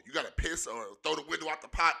 oh, you got to piss or throw the window out the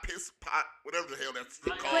pot, piss pot, whatever the hell that's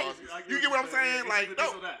called. You get what I'm saying? Like,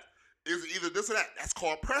 no. It's either this or that. That's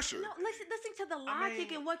called pressure. No, listen to the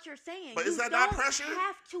logic in what you're saying. But is that not pressure? You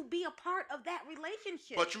have to be a part of that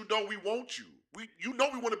relationship. But you know we want you. We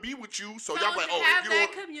want to be with you. So y'all like, have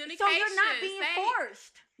that communication. So you're not being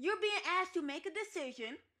forced. You're being asked to make a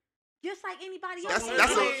decision Just like anybody That's else.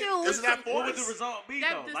 isn't that what would forced? the result be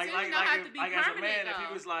That though? decision don't have to be Like as a man, permanent, if he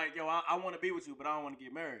though. was like, yo, I want to be with you, but I don't want to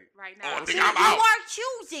get married. Right Oh, now. I think See, I'm you out. are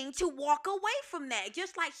choosing to walk away from that,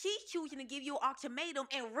 just like she's choosing to give you an ultimatum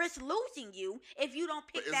and risk losing you if you don't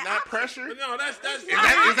pick But that isn't that option. pressure? But no, that's Is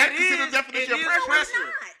that considered the definition of It is pressure? pressure.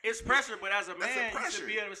 not. It's pressure, but as a That's a man, you pressure. should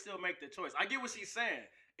be able to still make the choice. I get what she's saying.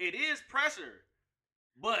 It is pressure,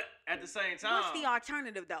 but at the same time, What's the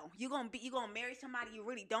alternative though? You gonna marry somebody you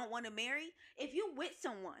really don't want to marry? If you with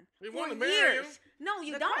someone You for wanna marry years, him? no,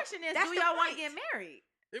 you The don't. question is, That's do the y'all want to point. get married?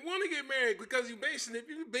 They want to get married because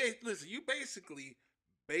you basically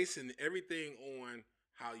basing everything on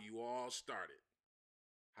how you all started,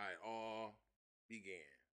 how it all began,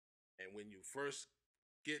 and when you first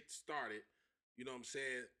get started, you know what I'm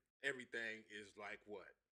saying. Everything is like what?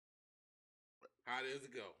 How does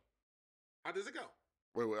it go? How does it go?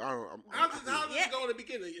 Wait, How does it go in the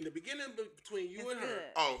beginning? In the beginning between you It's and her.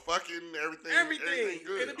 good. Oh, fucking everything. Everything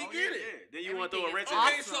good. in the beginning. Then you want to throw a wrench in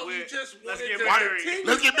Okay, it. so you just let's wanted get to married. continue.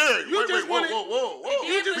 Let's get married. You Wait, just wanted- whoa.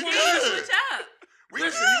 You You just just we wanted good. to switch up. We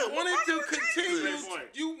Listen, good. you wanted to We're continue. Good point.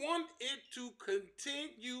 You want it to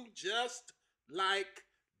continue just like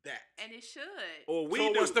that. And it should. Or we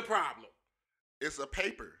So do. what's the problem? It's a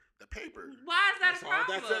paper. The paper. Why is that That's a all-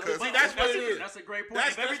 problem? that's it. Because- See, that's what it is. That's a great point.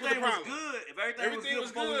 That's- If that's everything what was the problem. good, if everything Everything was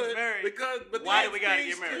was good before we was good married, but why then do we gotta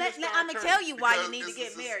things get married? just I'm gonna start tell you why you Because need to it's get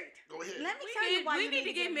just- married. Go ahead. Let me tell you why we you need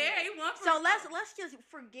to get married. One for So all. let's just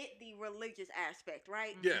forget the religious aspect,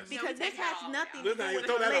 right? Yes. Because No, we this take that has all nothing out. to Let's do not with even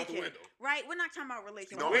throw that out the religion, window. right? We're not talking about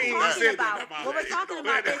religion. No, What we we're ain't talking said about, that about what we're it. talking Don't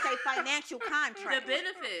about say is that. a financial The contract.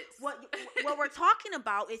 benefits. What we're talking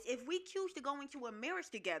about is if we choose to go into a marriage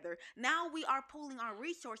together, now we are pooling our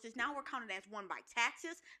resources. Now we're counted as one by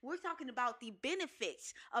taxes. We're talking about the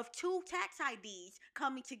benefits of two tax IDs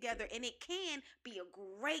coming together, and it can be a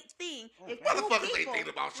great thing if two Motherfuckers ain't people.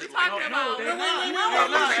 thinking about shit We like talking that. about- they're not. Wait, No, wait,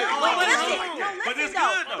 but listen. listen, Wait, no, wait, But listen it's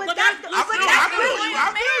though. good, though. But that's I feel you.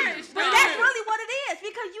 I feel you. but that's really what it is,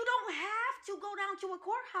 because you don't have to go down to a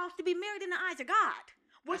courthouse to be married in the eyes of God.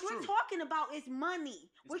 What That's we're true. talking about is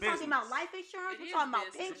money. We're talking about business. life insurance. It We're is talking about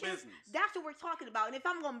business. It's a pensions. business. That's what we're talking about. And if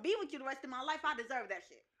I'm gonna be with you the rest of my life, I deserve that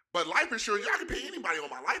shit. But life insurance, y'all can pay anybody on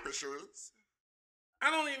my life insurance. I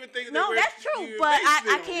don't even think No, that that's true, you're but basing it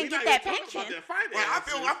I on. can't We're get not that even talking about pension. that finance. Well, I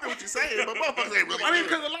feel what you're saying, but motherfuckers ain't really. I mean, good.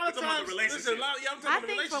 because a lot of We're talking about times, the listen, I'm talking I about the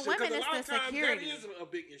think for relationship, women, because a lot of it's the times security. that is a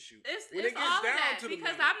big issue. It's When it's it gets all down that to the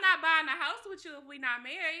because money. I'm not buying a house with you if we're not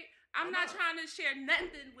married. I'm Why not not? trying to share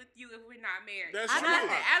nothing with you if we're not married. That's Nothing.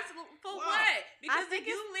 true. Absolutely. For Why? what? Because think if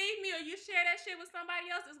you leave me or you share that shit with somebody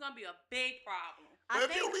else, it's gonna be a big problem. But I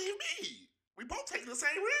if you think leave me, we both taking the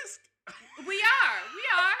same risk. We are.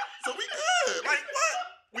 So we good. Like what?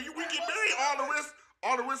 When we get married,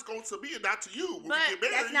 all the risk goes to me and not to you. When But we get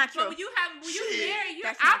married, that's not But true. when you Shit. married,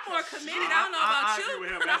 That's I'm not more true. committed. I don't know about I you. agree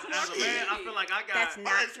with him. but I'm As more a man, I committed. feel like I got. That's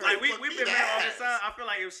not true. Like Fuck we've me been married all this in the ass. time. I feel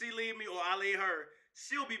like if she leave me or I leave her,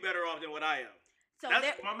 she'll be better off than what I am. So That's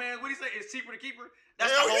there, my man. What do you say? It's cheaper to keep her. That's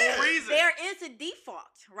Hell the whole yeah. reason. there is a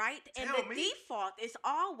default, right? And Tell the me. default is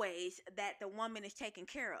always that the woman is taken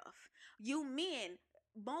care of. You men,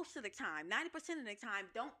 most of the time, 90% of the time,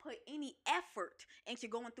 don't put any effort into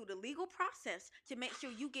going through the legal process to make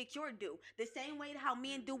sure you get your due. The same way how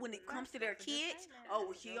men do when it comes to their That's a good kids. statement. Oh, well,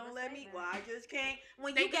 That's a she good don't let me. statement. Well, I just can't.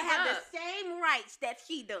 When They you can give have up. the same rights that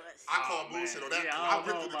she does. I call Oh, bullshit man. on that. Yeah, 'Cause I I don't went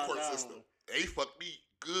know through the about court that system. one. They fucked me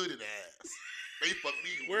good in the ass. They fucked me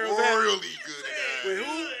Where was that? royally good in Wait, the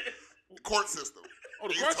who? ass. The court system. Oh,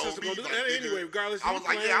 the They court told system me, gonna do like, that nigga, anyway, regardless. I you was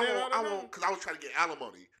like, playing yeah, that, I won't, because I was trying to get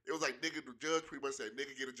alimony. It was like, nigga, the judge pretty much said,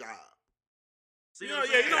 nigga, get a job. See You what know, I'm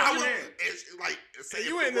yeah, saying? you know And I what was, you mean. it's like, say And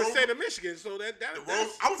you if in the the role- state of Michigan, so the that's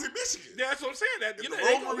role- I was in Michigan. that's what I'm saying. That If you the know,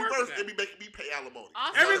 roles they were gonna work reversed, that. they be making me pay alimony.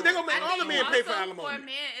 Also, Everything gonna make I all the think men pay for also alimony. For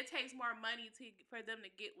men, it takes more money for them to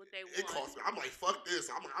get what they want. It cost me. I'm like, fuck this.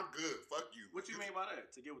 I'm good. Fuck you. What you mean by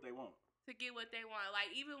that? To get what they want? To get what they want.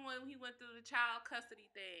 Like even when he went through the child custody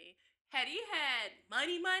thing, had he had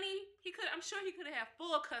money, he could. I'm sure he could have had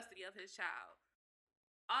full custody of his child.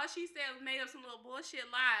 All she said was made up some little bullshit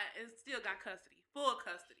lie and still got custody, full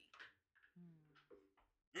custody.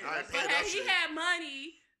 I ain't But paying had that he shit. had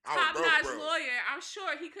money, I was top broke, notch bro. lawyer, I'm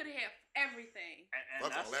sure he could have had everything. And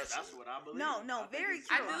Fuck all that that's shit. what I believe. No, I no, think very it's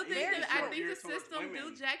I true. do it's think Very that true. I think geared the towards system do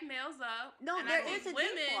women. jack males up. No, and there I think is a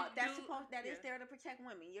women default. That's do- supposed that is yeah. there to protect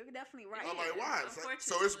women. You're definitely right. I'm like, why? So it's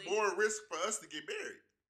Unfortunately. more risk for us to get married.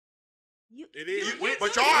 It is.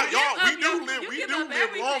 But You y'all, give we up do live longer.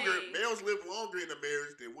 everything. Males live longer in a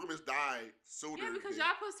marriage than women die sooner. Yeah, because than-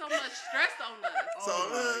 y'all put so much stress on us. So, Oh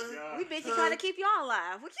my God. We busy trying to keep y'all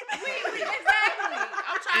alive. What you mean? Exactly.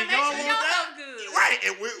 I'm trying to And make y'all sure want y'all that? look good. Right,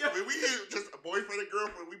 and when we hear just boyfriend and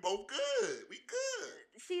girlfriend. We both good. We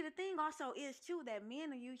good. See, the thing also is too that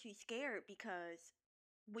men are usually scared because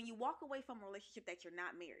when you walk away from a relationship that you're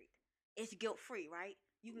not married, it's guilt free, right?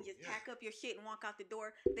 You can just pack up your shit and walk out the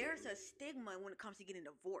door. There's a stigma when it comes to getting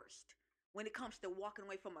divorced. When it comes to walking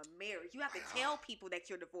away from a marriage, you have to tell people that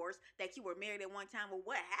you're divorced, that you were married at one time. Well,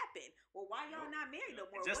 what happened? Well, why y'all not married no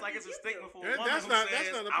more? Just What like it's did a you stigma do? for a woman who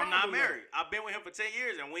says, I'm not married. I've been with him for 10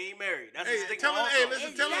 years and we ain't married. That's a stigma also.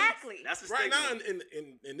 Exactly. That's a right stigma. now,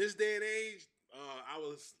 in this day and age, I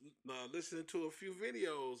was listening to a few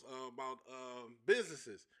videos about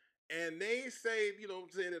businesses, and they say, you know,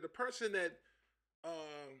 saying that the person that,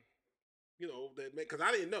 you know, that because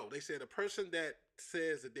I didn't know, they said a person that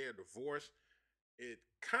says that they're divorced, it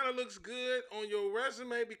kind of looks good on your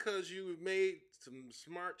resume because you made some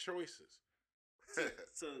smart choices.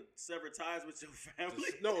 To sever ties with your family?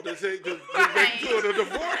 No, to the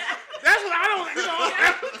divorce. That's what I don't, you know,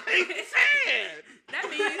 that's what they said. That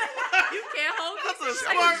means you can't hold That's this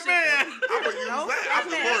a smart man. I'm going to use that. I'm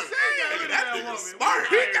divorced. Hey, that nigga smart.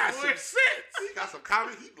 He got some sense. He got some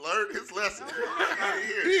comment. He learned his lesson.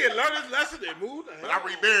 He had learned his lesson and moved. But I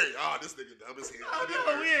remarried. Oh, this nigga dumb as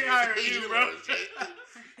hell. We ain't hiring you, bro.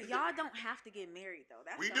 Y'all don't have to get married though.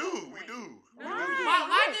 That's We the do. whole We point. do.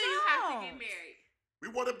 Why do you have to get married? We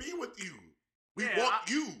want to be with you. We Yeah, want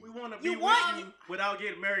you. We want to be with you without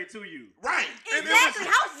getting married to you. Right. Exactly.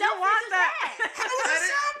 How selfish is that? How is it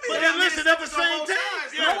selfish? But then listen, at the same time.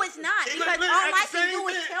 No, it's not. Because all I can do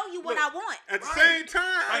is tell you what I want. At the same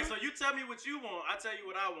time. Right, so you tell me what you want, I tell you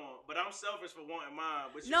what I want, but I'm selfish for wanting mine.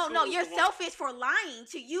 But No, you're selfish for lying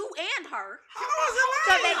to you and her. How is it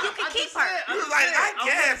so that you can keep her. You was like, I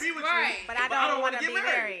guess. Right. But I don't want to be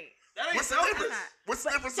married. That ain't What's the selfish. difference? What's the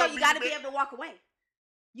difference? So you got to be able to walk away.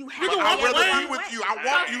 You have to I'd be able rather to be walk with away. you. I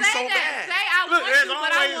want you so bad. Say I Look, want there's you,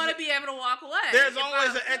 but I always- want to be able to walk away. There's If always I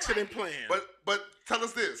an feel exiting like plan. But tell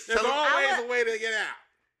us this. There's Tell us, always a way to get out.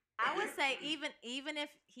 I would say even if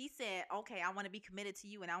he said, okay, I want to be committed to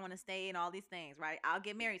you and I want to stay in all these things, right? I'll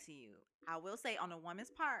get married to you. I will say on a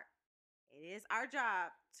woman's part, it is our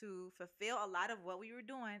job to fulfill a lot of what we were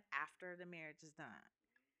doing after the marriage is done.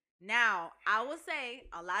 Now, I will say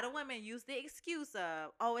a lot of women use the excuse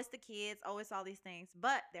of, oh, it's the kids, oh, it's all these things,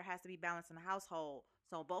 but there has to be balance in the household.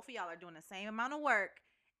 So both of y'all are doing the same amount of work,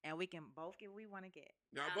 and we can both get what we want to get.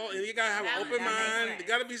 Y'all both, and you gotta have an open mind. There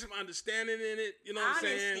gotta be some understanding in it. You know what I'm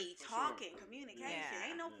saying? Honesty, talking, communication. Yeah.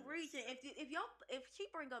 Ain't no reason if she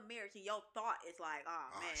bring up marriage and your thought is like, oh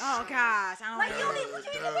man, Oh gosh, I don't like you need what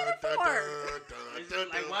you need to get it for.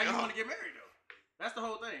 Like, why you want to get married though? That's the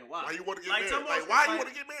whole thing. Why? Why you want to get Like, married? some Like, most- why like- you want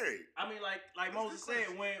to get married? I mean, like Moses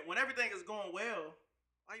said, when everything is going well,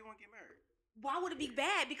 why you want to get married? Why would it be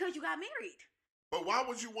bad because you got married? But why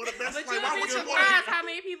would you want to mess? But Like, you why would would be you want surprised to? how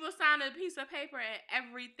many people sign a piece of paper and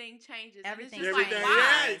everything changes. Everything And it's just Everything, like,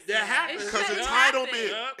 why? yeah, that happens. It Because shouldn't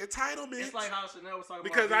entitlement. happen. Entitlement. It's like how Chanel was talking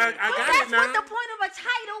Because about. I But got that's it now. what the point of a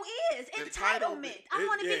title is. Entitlement. I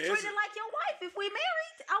want to be Yeah, it's- treated like your wife if we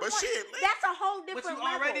married. But shit, that's a whole But different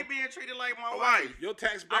you already level. being treated like my Wife. wife. Your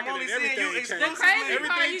tax I'm bracket only and seeing you everything The changes. crazy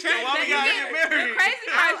Everything part, you changes. get, Why we gotta get married? the crazy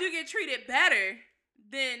part is you get treated better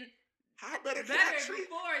than How better can I treat?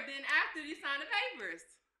 before than after you sign the papers.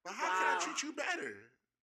 But how can I treat you better?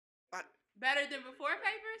 Better than before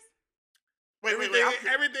papers? Wait.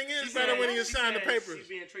 Everything is better when you sign the papers. She's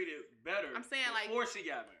being treated better. I'm saying, like- before she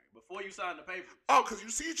got married, before you signed the papers. Oh, because you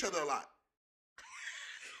see each other a lot.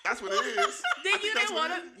 That's what it is. Then I think you that's didn't what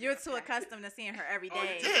want it to. is. You're too accustomed to seeing her every Oh,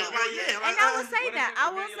 day. Yeah, like And I will say What that. if I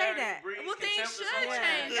will say you that. bring Well, things contempt to should someone?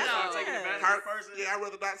 change, Yeah, though. taking advantage Her- of the person. yeah, I'd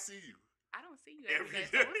rather not see you. I don't see you every day. Every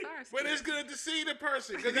So day. what's ours? But it's good to see the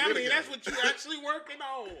person. Because, I mean, that's what you actually working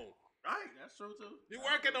on. Right, that's true too. You're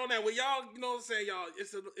working on that. When y'all, you know what I'm saying, y'all,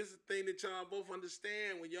 it's a thing that y'all both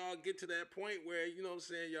understand when y'all get to that point where, you know what I'm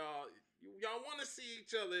saying, y'all want to see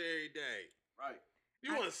each other every day. Right.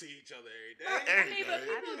 You want to see each other every day. Not I every mean, but day.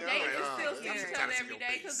 people Yeah, date and yeah, still yeah. see each Sometimes other see every your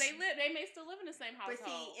day because face. they may still live in the same But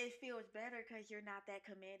household. see, it feels better because you're not that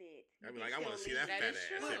committed. I mean, like, I want to see that That fat is ass.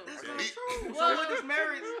 true. every That's day. not true. Well- So what does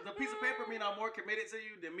marriage, the piece of paper mean I'm more committed to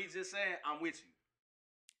you than me just saying I'm with you?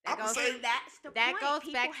 That I'm goes- saying That's the That point. goes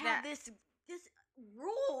People back to have that- this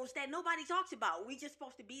rules that nobody talks about. We just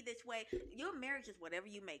supposed to be this way. Your marriage is whatever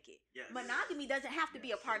you make it. Yes. Monogamy doesn't have to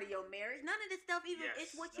be a Yes. part of your marriage. None of this stuff even Yes,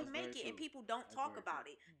 it's what you that's make very it, and true. people don't That's talk very about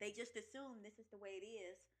true. it. They just assume this is the way it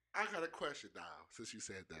is. I got a question now, since you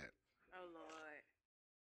said that. Oh Lord.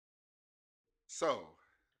 So,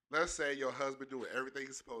 let's say your husband doing everything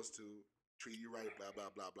he's supposed to, treat you right, blah, blah,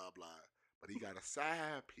 blah, blah, blah. But he got a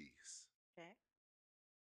side piece. Okay.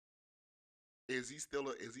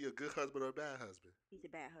 Is he a good husband or a bad husband? He's a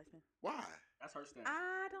bad husband. Why? That's her stance.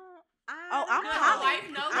 I'm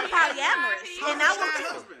polyamorous, and I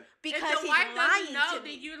will too. Because if the wife doesn't know,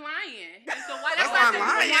 then you're lying. If the wife, That's not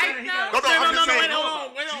lying. No, I'm just saying.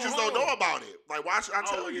 She just don't know about it. Like, why should I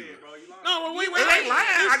tell you? Bro, no, wait. It ain't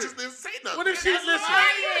lying. I just didn't say nothing. What if she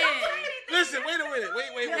listen? Wait a minute.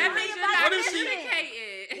 Wait. That means you're not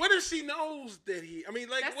communicating. What if she knows that he? I mean,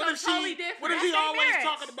 like, That's what if totally different. What if he always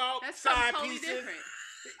talking about That's side totally pieces? different.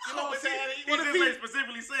 You know what I'm saying? What if he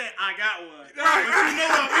specifically said, "I got one"?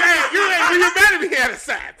 You ain't mad if he had a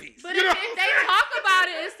side piece. But if they talk about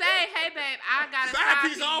it and say, "Hey, babe, I got a side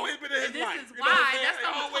piece," always been in his life. This is why. That's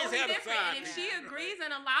always totally had a different. side And if piece. she agrees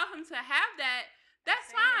and allows him to have that, that's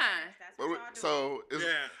fine.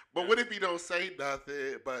 But what if he don't say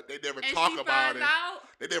nothing, but they never And talk she about finds it? out,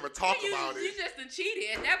 They never talk about You it. just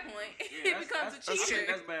cheated at that point. It becomes a cheater.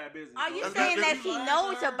 That's bad business. Are you That's saying bad that business. she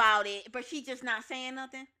knows about it, but she just not saying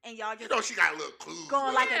nothing, and y'all just She got little clues.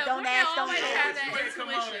 going like a don't ask, don't always tell? have that You ain't come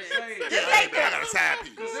out and say it. Yeah, hey, man, I got a side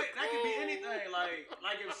piece. Cause that could be anything.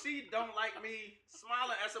 Like if she don't like me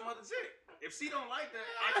smiling at some other chick, if she don't like that,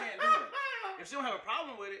 I can't do that. If she don't have a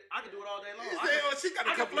problem with it, I can do it all day long. She got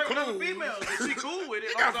a I can couple flirt of with other clues. females if she cool with it.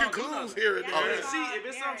 She got a few long as I don't do clues nothing. here and But there. if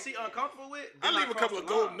it's something she uncomfortable with, I then leave a couple cross of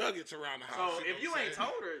the gold line. nuggets around the So house. if you ain't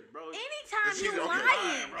told her, bro, Anytime She's you okay.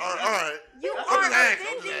 lying, All right. you I'm are just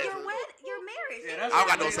asking, offending your marriage. Yeah, that's I don't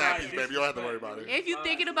got no what side they piece, like. baby. You don't have to worry about it. If you're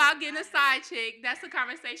thinking about getting a side chick, that's a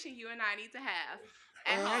conversation you and I need to have.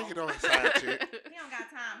 I ain't get no side chick. He don't got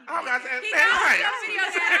time. I don't got that. He Man, knows right. the video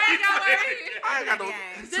game. I ain't got worry. I ain't got no.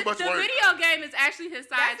 It's too much The work. video game is actually his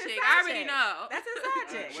side That's his chick. side I already chick. know. That's his side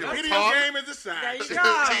chick. She The don't video talk. game is a side. There you chick.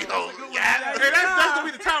 go. She don't. Yeah. Hey, that's gonna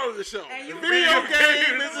be the title of the show. And The you video win.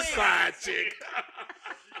 game is a You win. side chick.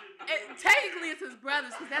 Technically, it's his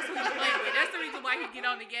brothers because that's what he played with. That's the reason why he get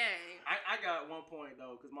on the game. I got one point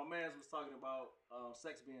though, because my man was talking about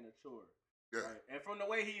sex being a chore. Yeah. Right? And from the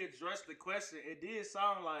way he addressed the question, it did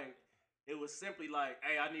sound like it was simply like,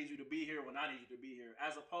 "Hey, I need you to be here when I need you to be here,"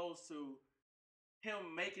 as opposed to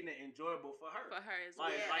him making it enjoyable for her. For her as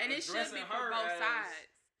Like- well. like And it should be addressing for her both as- sides.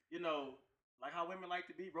 You know, like how women like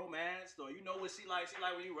to be romanced, or you know what she likes. She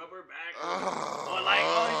like when you rub her back, Oh. or like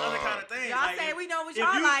all these other kind of things. Y'all like, say we know what if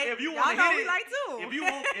y'all you- like. if you Y'all wanna know hit we it- like too.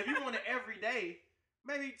 if you want it every day,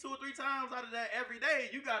 maybe 2 or 3 times out of that every day,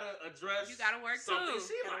 you gotta address. You gotta work something too.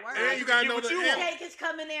 she Gotta likes. work. And you gotta Get know what the you end. want. Cake is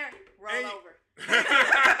coming there. Roll Hey. over. It ain't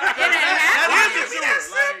That happening. is a That's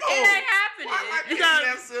chore. Like, simple. It ain't happening. You got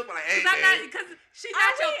that simple. Like, hey, man. Because she's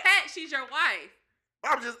not your pet. She's your wife.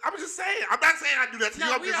 I'm just saying. I'm not saying I do that to you.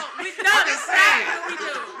 No, I'm we just, don't. We, I'm no, just that's saying. not what we do.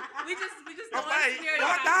 We just I'm don't like,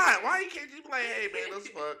 why not? Why you can't just be like, hey, man, let's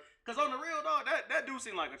fuck. Cause on the real dog, that do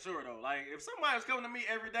seem like a chore though. Like if somebody's coming to me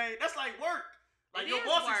every day, that's like work. Like It your is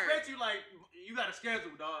boss work. expects you, like you got a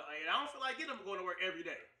schedule, dog. Like, I don't feel like getting them going to work every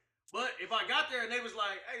day. But if I got there and they was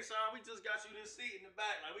like, "Hey, Sean, we just got you this seat in the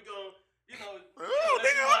back. Like we go, you know." Oh,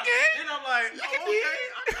 nigga, okay. Then I'm like, You "Oh, can okay.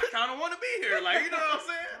 be I kind of want to be here." Like you know what I'm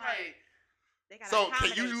saying? Right. They gotta So can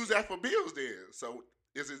you accommodate use that for bills then? So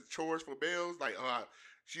is it chores for bills? Like,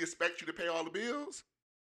 she expects you to pay all the bills?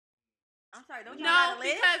 I'm sorry, don't you No, gotta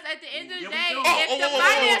live? because at the end of the Yeah, we day, do. if the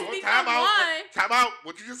finance become Time out. one, Time out.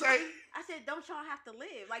 What you just say? I said, don't y'all have to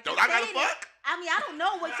live? Like, Don't you I gotta said it. fuck? I mean, I don't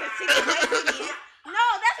know what your situation is. No,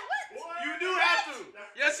 that's what. You do have to.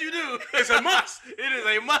 Yes, you do. It's a must. It is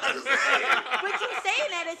a must. But you saying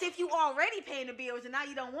that as if you already paying the bills and now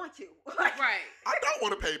you don't want to. Like, right? I don't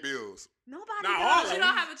want to pay bills. Nobody Not does. all But you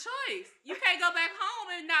don't have a choice. You can't go back home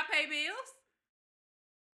and not pay bills.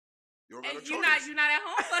 You don't got a And choice. you're not at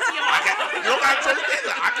home fucking your I can't, you mom. don't got a choice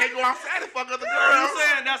either. I can't go outside and fuck other You girls.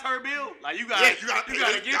 saying that's her bill? Like you got, Yeah, you gotta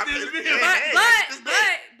get this bill.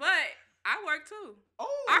 But I work too.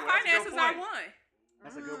 Oh, Our that's a good finances are point. one.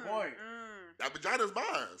 That's a good point. That vagina's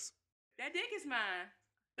mine. That dick is mine.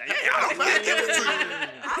 Hey, I don't mind giving it to you.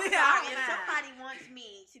 I'm Yeah, sorry. If yeah. somebody wants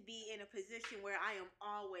me to be in a position where I am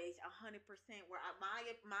always 100%, where I'm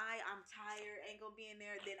tired, ain't gonna be in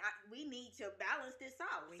there, then we need to balance this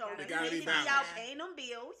out. We So gotta you gotta need be to be out balanced. paying them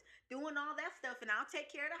bills, doing all that stuff, and I'll take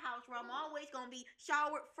care of the house where I'm always gonna be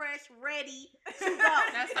showered, fresh, ready to go.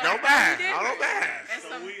 That's I don't totally mind. I different. don't mind. That's So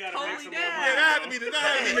some we gotta totally make some more different. money. Yeah, that had to be We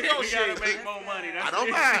gotta negotiated. make more money. That's I don't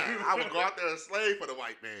it. mind. I would go out there and slave for the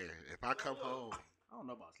white man if I come home. I don't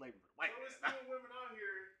know about slavery, but white. So there's still women out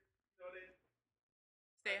here, they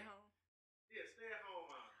Stay at home. stay at home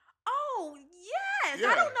mom. Oh, yes.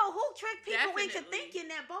 Yeah. I don't know who tricked people into Definitely. thinking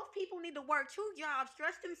that both people need to work 2 jobs,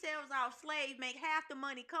 stress themselves out, slave, make half the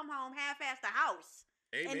money, come home, half-ass the house,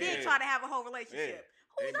 and then try to have a whole relationship.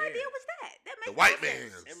 Who Whose idea was that? That makes The white no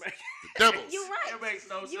sense. man's. The devils. You're right. It makes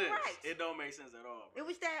no sense. You're right. It don't make sense at all. It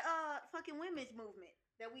was that fucking women's movement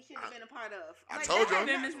that we should have been a part of. I told you.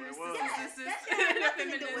 Yes, that's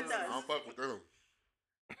nothing to do with I us. don't fuck with them.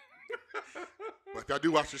 But if y'all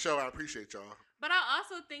do watch the show, I appreciate y'all. But I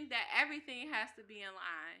also think that everything has to be in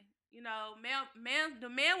line. You know, the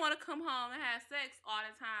man want to come home and have sex all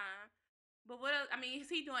the time. But what else? I mean, is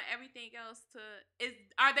he doing everything else to?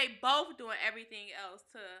 Are they both doing everything else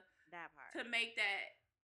to That part. to make that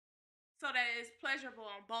so that it's pleasurable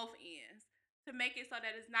on both ends? To make it so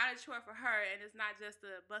that it's not a chore for her and it's not just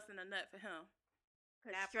a busting a nut for him.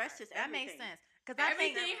 Stress is that makes everything. sense. Because I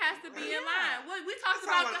think Everything has to be in line. We talked That's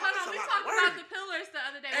about a lot- hold on. that's a We lot talked of about work. the pillars the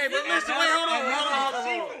other day. Hey, but We- listen, wait, hold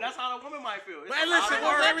on. That's how the woman might feel. It's Man, a listen, lot of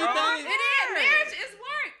work, everything. bro. It is. Marriage is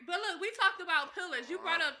work. But look, we talked about pillars. You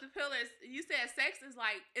brought up the pillars. You said sex is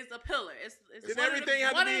like it's a pillar. It's Did one of everything the,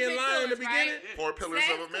 have to one of be the in big line in the pillars, right? beginning? 4 pillars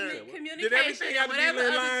Sex, of a marriage. communication, Did everything have to be whatever in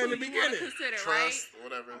other line in two the you want to beginning? consider, Trust, right?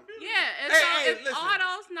 whatever. Yeah. And Hey, so hey, if listen. all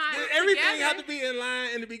those not Did everything together, have to be in line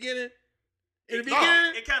in the beginning? In the No.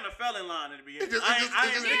 beginning? It kind of fell in line in the beginning. It just-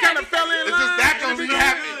 It kind of fell in It's line. just that in the gonna be beginning.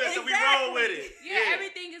 happening. So we roll with it. yeah,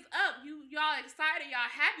 everything is up. Y'all excited, y'all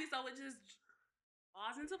happy, so it just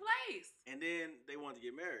falls into place. And then they wanted to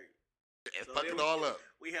get married. And So fuck then it all up.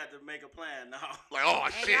 We had to make a plan now. Like, oh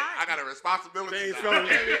Hey, shit, y'all- I got a responsibility. Things now. fell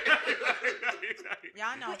in.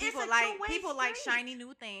 y'all know But it's people a like two-way people like street. shiny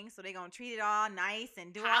new things, so they gonna treat it all nice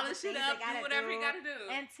and do all the Polish it things up, they gotta do whatever do you gotta do.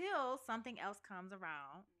 until something else comes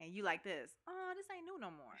around and you like this. Oh, this ain't new no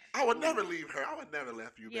more. I would never leave her. I would never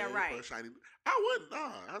left you, Yeah, babe, right. for a shiny. I wouldn't.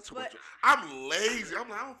 Nah, that's too much. But- I'm lazy. I'm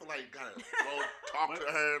like, I don't feel like gotta go talk to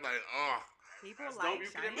her. Like, oh, People That's like dope. You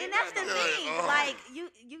can shiny. admit And that's the Yeah, thing. like, Like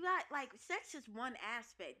you got like sex is one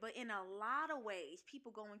aspect, but in a lot of ways,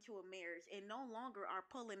 people go into a marriage and no longer are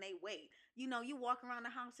pulling their weight. You know, you walk around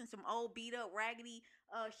the house in some old beat up raggedy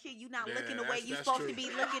shit. You not Yeah, looking the way you that's supposed true. to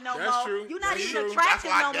be looking no That's more. true. You not That's even true. that's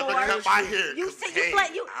attractive why I no never more. cut my hair. You 'cause, see, hey, you play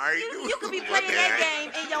I already knew you could be it was playing one that day.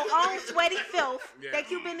 game in your own sweaty filth Yeah.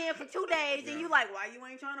 that you've been in for 2 days, and you like, why you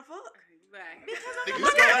ain't trying to fuck? Exactly. Because Nigga, I'm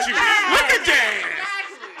look not at you. that. Look at that.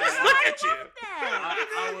 Exactly. Just look at you.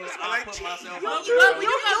 I put myself You out you there. you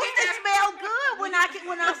used to smell good when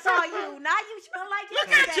I saw you. Now you smell like Look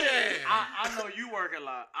at yesterday. you. I know you work a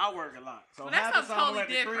lot. I work a lot. So Well, that's half the something time I'm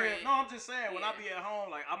totally at the crib. different. No, I'm just saying when I Yeah. be at home,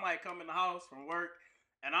 like I might come in the house from work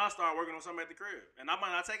and I'll start working on something at the crib. And I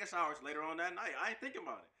might not take a shower later on that night. I ain't thinking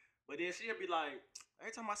about it. But then she'll be like,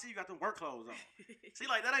 every time I see you got them work clothes on. See,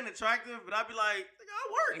 like that ain't attractive, but I'd be like, nigga, I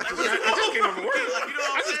work. Like, what you I just came from work. Like, you know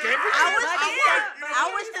what I'm I just saying? came from I was But I yeah, work. but I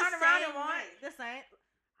you was the turn around and same want way. the same.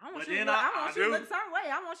 I want But you to then look, I I want you to do. look some way.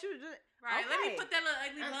 I want you to just Right. Let me okay. put that little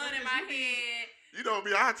ugly bun in my head. You know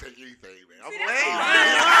me, I'll take anything, man. I'm See, lazy.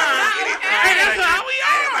 that's Anything. Hey, that's how we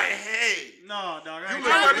I'm are. like, hey, No, dog. You ain't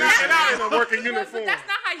look taking like anything. And I in a working But uniform. that's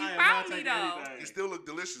not how you I am found not me, taking though. anything. you still look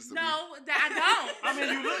delicious to me. No, I don't. I mean,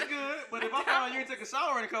 you look good, but if I find out you ain't take a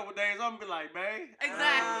shower in a couple days, I'm gonna be like, babe.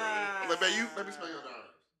 Exactly. Like, man, let me smell your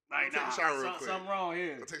arms. Like, Take a nah, shower real quick. something wrong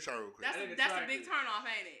here. I'll take a shower real quick. That's a big turn off,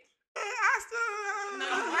 ain't it? I still. No,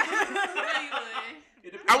 you wouldn't. No, you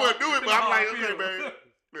wouldn't. I wouldn't do it, but I'm like, okay, babe.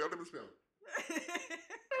 Yeah, let me smell it.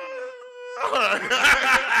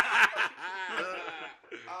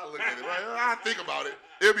 I'll look at it. Like, I'll think about it.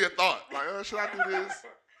 It'll be a thought. Like, should I do this?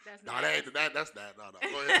 That's No, that ain't that. That's that. No. Go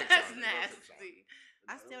ahead, take a That's shower. Go ahead, take a shower. nasty.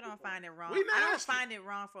 I still don't find it wrong. We I don't nasty. find it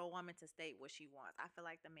wrong for a woman to state what she wants. I feel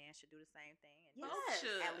like the man should do the same thing and Yes. just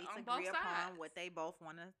Should, at least on both agree upon sides. what they both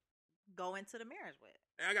want to go into the marriage with.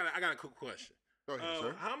 I got a quick question. Go ahead,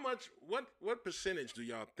 sir. How much? What percentage do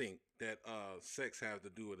y'all think that sex has to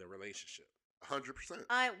do with a relationship? 100%.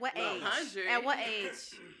 What No. age? 100. At what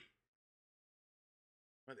age?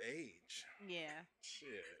 What age? Yeah.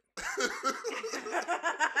 Shit.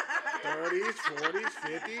 30s, 40s,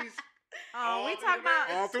 50s. Oh, we talk about.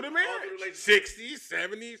 All through the marriage. 60s,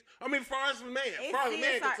 70s. I mean, as far as the man, as far as the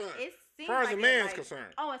man concerned. As far as the man's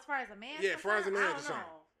concerned. Oh, as far as the man's Yeah, as far as the concerned? man's I don't concerned.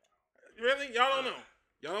 know. Really? Y'all don't know?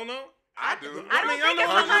 Y'all don't know? I do. I don't think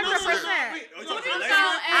it's 100%. Who So, you ladies?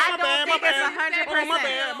 know, I don't think it's bad. 100%. Oh, my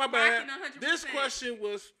bad, my bad. Rocking 100%. This question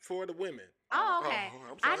was for the women. Oh, okay.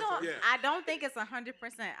 I'm I sorry, don't. sorry. Yeah. I don't think it's 100%.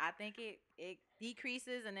 I think it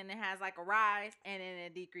decreases and then it has like a rise and then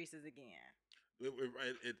it decreases again.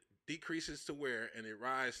 It decreases to where and it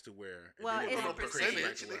rises to where. And Well, then it it's- No increases back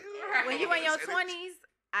percentage. to where. nigga. When you in your Percentage. 20s,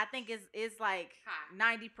 I think it's like High.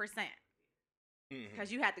 90% Mhm.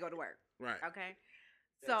 because you have to go to work. Right. Okay.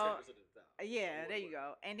 So yeah, there you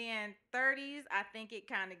go. And then 30s, I think it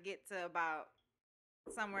kind of get to about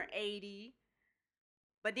somewhere 80.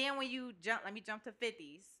 But then when you jump, let me jump to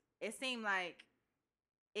 50s. It seemed like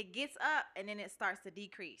it gets up and then it starts to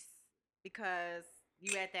decrease because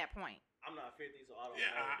you at that point. I'm not 50, so I don't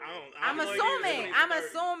Yeah, know. I'm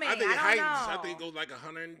assuming. I think it I don't heightens. know. I think it goes like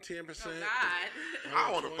 110%. Oh God.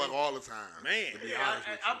 I want to fuck all the time, Man. to be Yeah, honest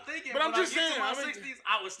with you. I'm thinking, But I'm when just I get saying, to my I mean- 60s,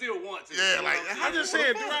 I would still want to. Yeah, You like, know what I'm just What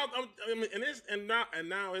saying the fuck? throughout. And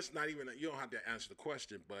now it's not even. You don't have to answer the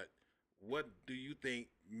question. But what do you think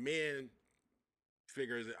men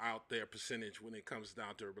figures out their percentage when it comes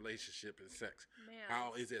down to a relationship and sex? Man,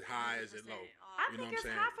 How is it high? Is it low? I You know think what it's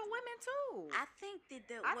I'm saying? high for women too. I think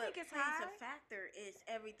that I what think it's plays a high. factor is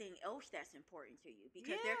everything else that's important to you,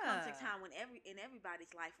 because there comes a Yeah. time when in everybody's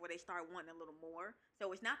life where they start wanting a little more. So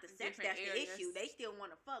it's not the sex Different that's the areas. issue. They still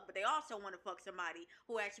want to fuck, but they also want to fuck somebody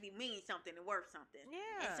who actually means something and worth something.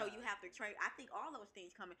 And so Yeah. you have to trade. I think all those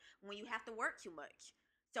things come in when you have to work too much.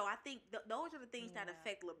 So I think those are the things that Yeah.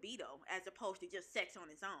 affect libido as opposed to just sex on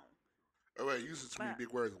its own. Oh, wait, using too many But- big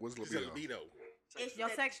words. What's She said libido? libido. It's Your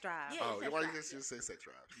the- sex drive. Yeah. Oh, sex why you drive. just say sex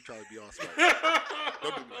drive? You trying to be all smart. Don't do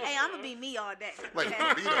that. Hey, I'm gonna be me all day. Like, okay?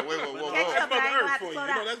 libido. Wait, whoa. Catch That's up, Mother I ain't gonna Earth have for to you. slow You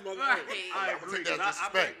know down. that's Mother Right. Earth. I I'm gonna agree. take that 'cause I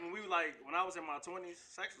disrespect. think when I was in my 20s,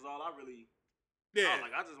 sex was all I really. I Yeah. was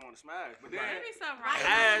like, I just want to smash. But then, Maybe something Right.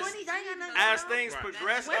 right. As- 20s, I ain't got nothing as to do. things Right.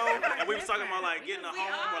 progressed, Women though, are and we was talking about like different. getting a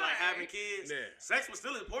We home or like are. having kids, Yeah. sex was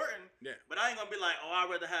still important. Yeah. But I ain't gonna be like, oh, I'd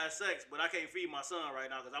rather have sex, but I can't feed my son right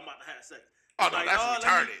now because I'm about to have sex. Oh, no, Like, that's dawg,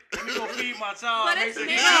 retarded. Let me go feed my child. But make it's sure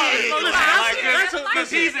men. he No, eats. listen, that's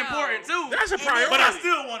Because a- he's listen. important too. That's a And then- priority. But I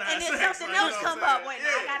still want to have And then sex. something like, else you know come what I'm up. Wait,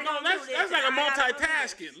 saying? now I gotta No, go that's do this. like a and I gotta go do this.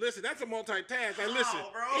 multitasking. Listen, that's a multitask. Hey, listen,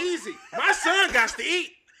 Oh, bro. easy. My son got to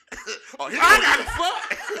eat. Oh, he I gonna gotta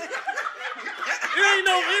fuck.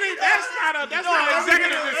 It ain't. That's not an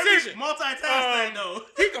executive decision. Multitasking though.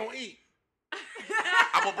 He gonna eat.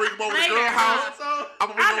 I'm gonna bring him over to the Later. girl house. So, I'm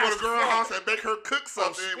gonna bring him I over to the got girl fuck. house and make her cook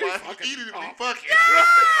something we while fucking- he eating it. We oh. fucking.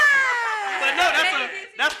 but no,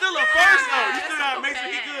 that's still a first though. You still gotta make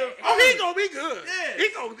sure he good. Oh, he gonna be good. Yeah. He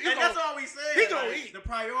gonna. And that's all we say. he gonna like, eat. The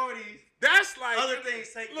priorities. That's like Other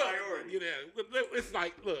things take look, priority. You know, it's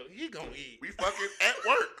like, look, he gonna eat. We fucking at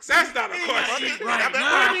work. That's not a He question. ain't right But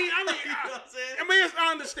now. I mean, You know what I'm saying? I mean,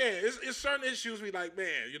 I understand. It's certain issues we like,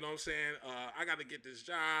 man, you know what I'm saying? I got to get this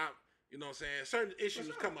job. You know what I'm saying? Certain issues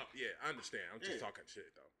come up. Yeah, I understand. I'm just Yeah. talking shit,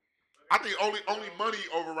 though. I think only money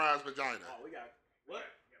overrides vagina. Oh, we got what?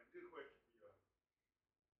 I got a good question for y'all.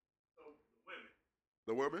 So, the women.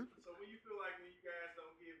 The woman? So, when you feel like when you guys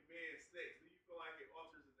don't give men sex, do you feel like it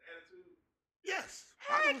alters his attitude? Yes.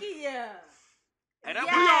 Heck yeah. And that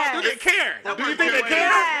Yes. Do they care? That Do you was think they way-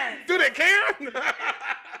 care? Yes. Do they care?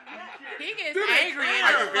 He gets Do they angry care? and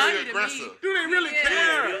I it's get very funny to me. aggressive. Do they really Yeah.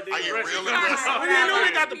 care? I get real Aggressive. aggressive. When they know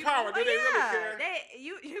they got the power, do Oh, they really yeah. care?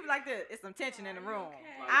 You be like this. It's some tension in the room.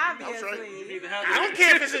 Okay. Obviously. You need to have I don't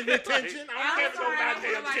care if it's in detention. I don't care if it's no I'm sorry,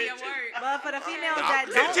 goddamn somebody at tension. work. But for the females Nah, that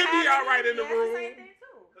don't tension be have all right in the it's the room. same thing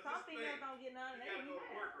too. Cause Some this females thing, don't get none. You They gotta be go to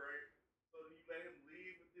mad. work, right? So, do you let him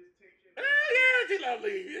leave with this tension? Yeah, she love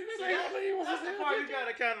leave. That's the part you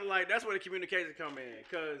gotta kind of like. That's where the communication come in,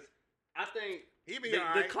 because I think He be the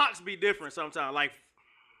alright. clocks be different sometimes. Like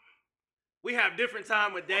we have different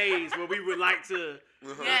time of days where we would like to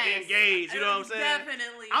Yes. engage. You know what I'm saying?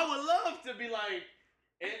 Definitely. I would love to be like,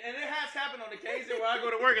 and it has happened on occasion where I go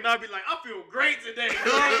to work and I'll be like, I feel great today. You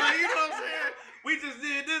know what I'm saying? We just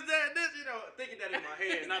did this, that, this. You know, thinking that in my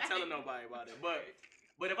head, not telling nobody about it. But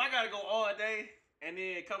if I gotta go all day and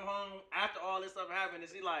then come home after all this stuff happened,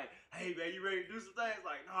 and she like, hey man, you ready to do some things?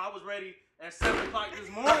 Like, no, I was ready at 7 o'clock this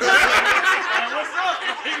morning. Like, what's up?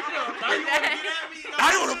 You know, now you wanna get at me?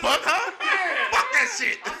 I you wanna fuck, huh? Yeah. Fuck that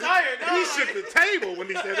shit. I'm tired. And he shook the table when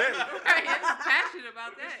he said that. Right, he's passionate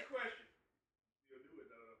about Here's that. the question. Still do it,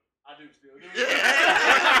 though. I do still do it. Yeah.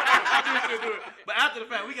 I do still do it. But after the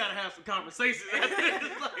fact, we gotta have some conversations.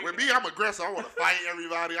 Like, With me, I'm aggressive. I want to fight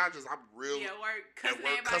everybody. I'm real Yeah, work, at cussing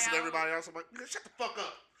work, cussing everybody out. else. I'm like, "Nigga, shut the fuck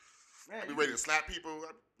up. man, I be ready to slap people.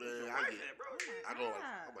 Man, I go like,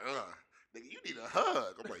 I'm like, nigga, you need a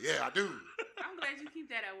hug. I'm like, yeah, I do. I'm glad you keep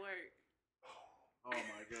that at work. Oh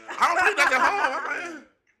my god. I don't think that's at home. I'm like,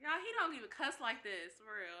 Y'all, he don't even cuss like this,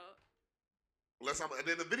 for real. unless I'm, and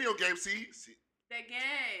then the video game, see, That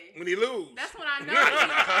game. When he lose. That's when I know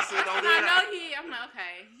cussing on when I there. know I'm like,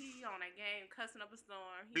 okay, he on that game, cussing up a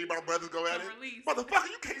storm. Me and my brothers go at it. Release. Motherfucker,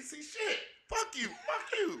 you can't see shit. Fuck you. Fuck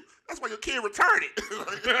you. That's why your kid retarded.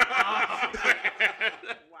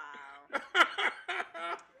 Wow.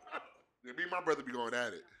 Yeah, me and my brother be going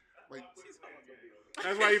at it. Like,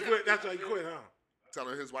 That's why he quit. That's why he quit, huh?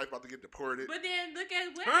 telling his wife about to get deported. But then look at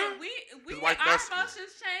women. Huh? We His wife our messed me.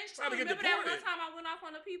 emotions changed too. Trying to get Remember that one deported. time I went off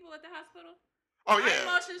on the people at the hospital? Oh Our yeah.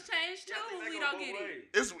 emotions change too when we don't get it.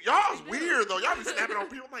 It's y'all's weird though. Y'all be snapping on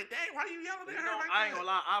people. I'm like, dang, why you yelling at her like I ain't that? gonna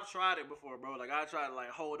lie, I've tried it before, bro. Like I tried to like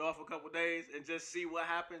hold off a couple days and just see what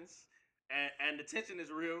happens. And the tension is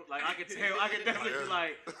real. Like I can tell, I can definitely be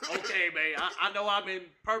like, okay, man, I know I've been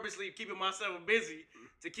purposely keeping myself busy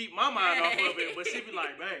to keep my mind off of it, but she be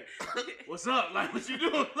like, man, what's up? Like what you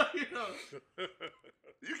doing? Like, you know.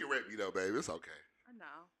 You can rap me though, baby. It's okay. I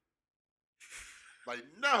know. Like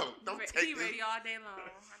no, don't take He this. ready all day long.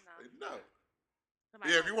 I know. Like, no.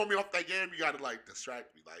 Somebody Yeah, if you want me off that game, you gotta like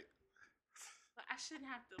distract me. Like But I shouldn't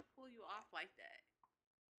have to pull you off like that.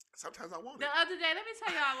 sometimes I want The it. other day, let me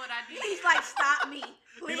tell y'all what I did. He's like, stop me.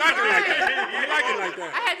 He Please. like it like that. He like it like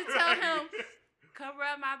that. I had to tell him, cover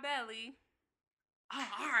up my belly. Oh,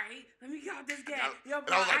 all right. Let me get off this game. Yo, And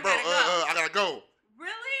bro, I was like, bro, gotta go. I gotta go.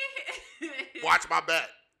 Really? Watch my back.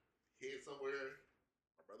 Head somewhere.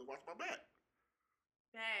 My brother watch my back.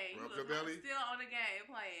 Dang, Rub you your was belly. still on the game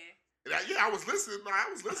playing. And I was listening. I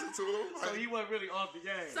was listening to him. So he wasn't really off the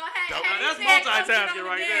game. So had Now, he that's said, come get multitasking on the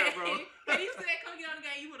right there, game. bro. Had he said, come get on the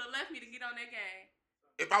game, you would have left me to get on that game.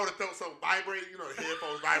 If I would have felt something vibrating, the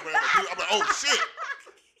headphones vibrating, I'm like, oh shit.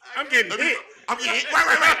 I'm getting hit. I'm getting hit.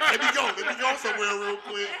 Right. Let me go somewhere real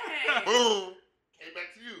quick. Dang. Boom. Came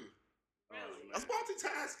back to you. Really? That's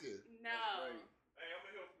multitasking. No. Hey, I'm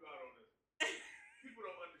gonna help you out on this. People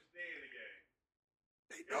don't understand the game.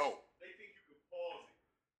 They don't. They think you can pause it.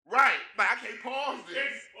 Right. Like I can't pause You this.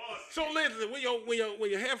 can't pause it. So listen, when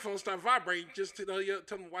your headphones start vibrating, just tell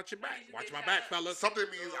them watch your back. Watch my back, fellas. Something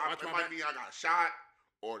means Watch it my might back. mean I got shot,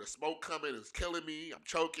 or the smoke coming is killing me. I'm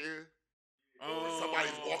choking. Or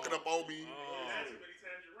somebody's walking up on me. That's too many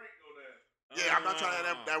times your rank go down. Yeah, I'm not trying to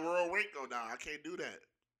have that world rank go down. I can't do that.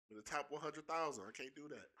 In the top 100,000, I can't do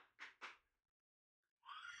that.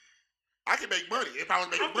 I can make money. If I was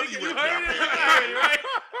making money with it, I'd pay that.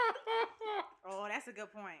 Oh, that's a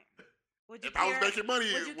good point. Would you If I was making money,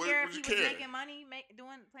 would you would care you if he was care? making money playing It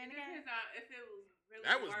the game? depends on if it was really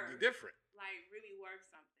That was worth, different. like really worth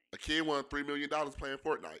something. A kid won $3 million playing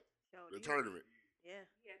Fortnite, the tournament. Yeah.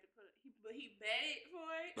 He had to put, but he betted for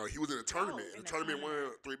it. No, he was in a tournament. in and the a tournament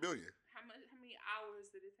tournament. won $3 million. How many hours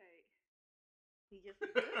did it take? He just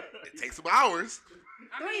was good. It takes some hours.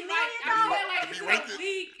 I $3 mean, million? like, I feel like Be it's ranked a it.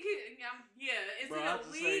 week. Yeah, it's Bro, in I a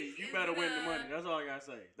just week. say you It's better in win the a- money. That's all I gotta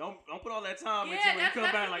say. Don't put all that time Yeah, into it and that's come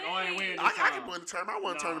back the like, oh, I ain't thing. winning I this time. can win the tournament. I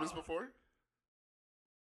won Nah. tournaments before.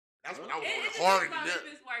 That's when I was It going just hard depends in on that.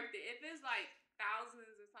 if it's worth it. If it's like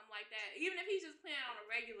thousands or something like that, even if he's just playing on a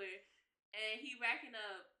regular and he racking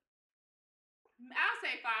up, I'll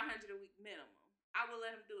say 500 a week minimum. I would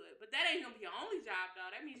let him do it, but that ain't gonna be your only job,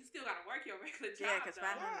 though. That means you still gotta work your regular job. Yeah, because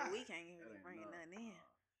though. 500 a week ain't That ain't bringing enough. nothing in.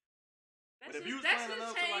 But if you was That's playing just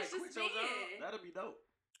enough to like changed quit the your job, spin. that'd be dope.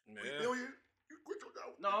 $3 million? You quit your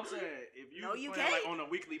job. No, I'm saying if you No, was you playing like can't. on a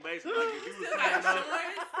weekly basis, like if you was Still playing got up,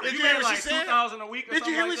 insurance. if Did you you hear made what like she said? 2,000 a week or Did you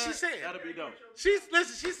something hear like what she that, said? that'd be dope. She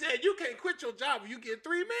said you can't quit your job if you get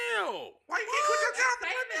 $3 million. Why you can't quit your job?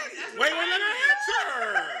 That's famous. Wait, let her answer.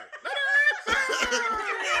 Let her answer. What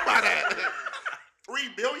you mean by that?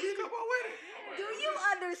 $3 billion? Come on with it. Do you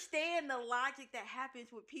understand the logic that happens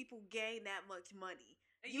when people gain that much money?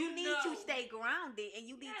 And You need to know. stay grounded, and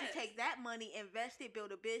you need to Yes. take that money, invest it,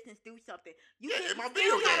 build a business, do something. You Yeah, can in my still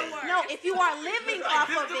video gotta game. work. No, if you are living off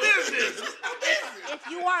of it, Business. if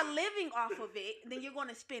you are living off of it, then you're going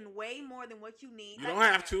to spend way more than what you need. You don't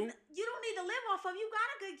have to. You don't need to live off of it. You got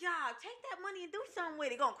a good job. Take that money and do something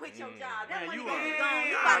with it. Gonna quit your job. That Man, money you gonna be are- gone.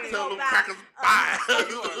 You I about to tell go them buy. crackers, bye.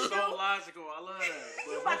 You are so logical. I love that. You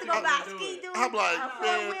But about to most go people buy a don't do ski it. doo, I'm like, a man,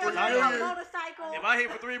 four-wheel, $3 a million. motorcycle. If I hit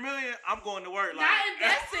for $3 million, I'm going to work. Like, Not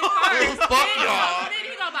investing first. Fuck Then y'all. Then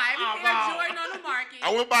he gonna buy every Oh, pair of wow. Jordan on the market. I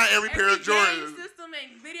would buy every pair of game Jordans. system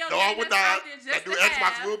and video No, I game would that's not. out there That just new to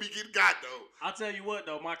Xbox have. will be getting got though. I'll tell you what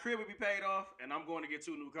though, my crib will be paid off, and I'm going to get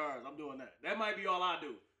 2 new cars. I'm doing that. That might be all I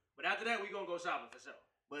do. But after that, we gonna go shopping for sure.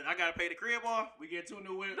 But I gotta pay the crib off. We get 2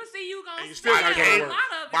 new whips. But see, you gonna And you still spend gotta go to a work.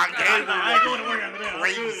 lot of it. My though. game I ain't going to work after that. I'm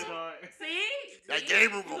Crazy. good, dog. See? That See?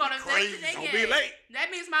 game room You gonna be invest in crazy. that Don't game. be late. That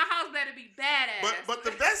means my house better be badass. But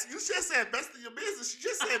the best, you just said invest in your business. You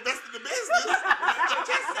just said invest in the business. You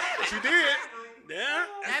just said it. She did. Yeah. that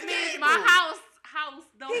That's means game my room. house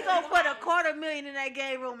don't. He gonna put $250,000 in that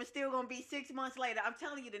game room and still gonna be 6 months later. I'm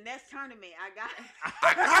telling you, the next tournament, I got it.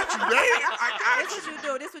 I got you, man. I got This you. what you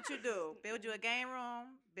do. This what you do. Build you a game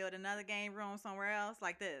room. Build another game room somewhere else.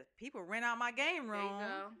 Like this. People rent out my game There you room.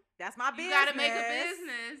 go. That's my You business. gotta make a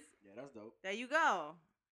business. Yeah, that's dope. There you go.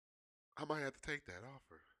 I might have to take that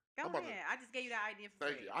offer. Go I'm about to- ahead. I just gave you that idea for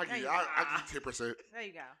Thank free. you. I There give you you, go. I give you 10%. There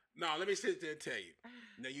you go. No, let me sit there and tell you.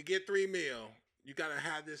 Now you get $3 million. you gotta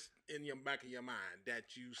have this in your back of your mind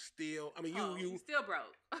that you still. I mean, you still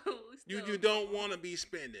broke. you don't want to be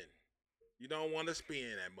spending. You don't want to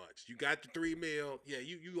spend that much. You got the $3 million. Yeah,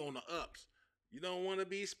 you on the ups. You don't want to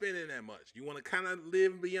be spending that much. You want to kind of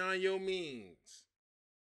live beyond your means.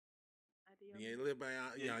 You ain't live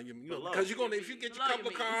beyond, you know, because you're gonna if you get your couple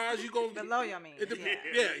of cars, you gonna below your means.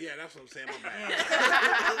 Yeah, that's what I'm saying. My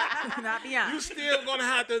bad. Not beyond. You still gonna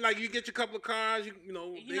have to like you get your couple of cars. You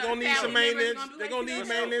know they gonna need some maintenance. They're gonna need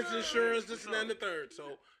maintenance, insurance, this and that, and the third.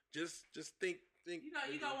 So just think. You know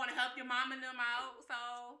you gonna want to help your mom and them out. So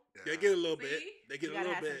they get a little bit. They get a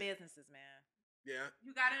little bit. You gotta have some businesses, man. Yeah.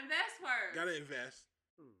 You gotta invest first. Gotta invest.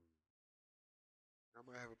 I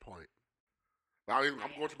might have a point. I'm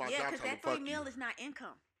going to my job. Yeah, because that $3 million is not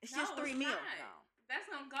income. It's just $3 million. No. That's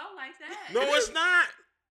gonna go like that. No, it's not.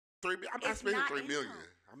 I'm not spending $3 million.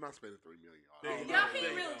 I'm not spending $3 million. Yo,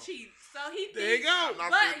 he real cheap. So he. There you go.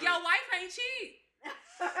 But your wife ain't cheap.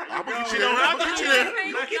 I'm gonna get you there. I'm gonna get you there.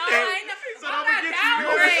 We gonna get there.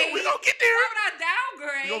 We gonna get there. I'm not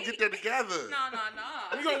downgrade. We gonna get there together. No.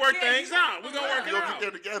 We gonna work things out. We gonna work it out. We gonna get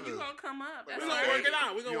there together. We gonna come up. We gonna work it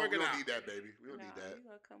out. We gonna work it out. We don't need that, baby. We don't need that. We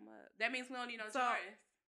gonna come up. That means we don't need no Jordans.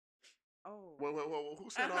 Oh. Well, who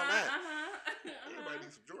said all that? Everybody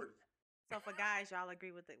needs some Jordans. So for guys, y'all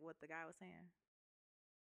agree with what the guy was saying?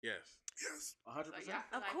 Yes. 100%.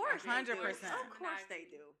 Of course, 100%. Of course they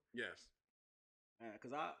do. Yes. Man,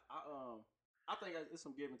 because I think there's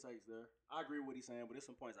some give and takes there. I agree with what he's saying, but there's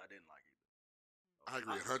some points I didn't like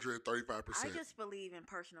either. I agree, 135%. I just believe in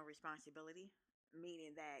personal responsibility,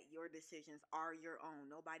 meaning that your decisions are your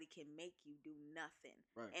own. Nobody can make you do nothing.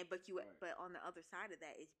 Right. But on the other side of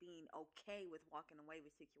that is being okay with walking away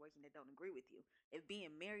with situations that don't agree with you. If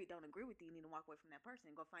being married don't agree with you, you need to walk away from that person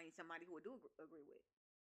and go find somebody who do agree with.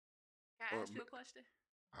 Can I ask you a question?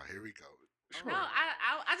 Oh, here we go. Sure. No,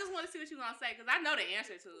 I just want to see what you're gonna say because I know the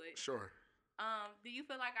answer to it. Sure. Do you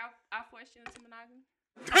feel like I forced you into monogamy?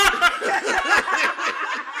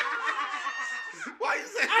 Why you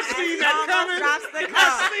say? I seen that coming. I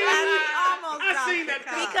seen that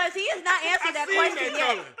coming. Because he has not answered that question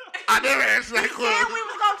yet. I never answered that question. And we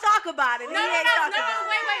was gonna talk about it. No, wait,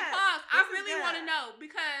 pause. I really want to know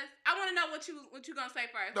because I want to know what you gonna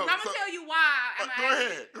say first. No, I'm gonna tell you why. Go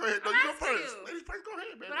ahead. No, you go first. You. Ladies first, go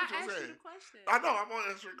ahead, man. But what I you asked say? you the question. I know. I'm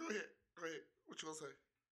gonna answer it. Go ahead. What you gonna say?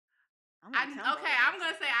 I'm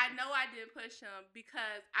gonna say I know I didn't push him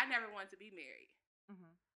because I never wanted to be married.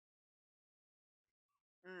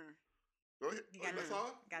 Go ahead. That's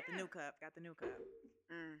all. Got the new cup.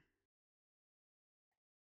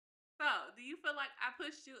 So, do you feel like I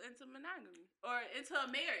pushed you into monogamy or into a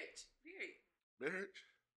marriage? Period. Marriage.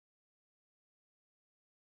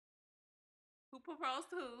 Who proposed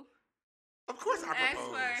to who? Of course I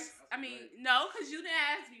proposed. First. I mean, no, because you didn't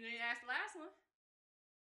ask me. You didn't ask the last one.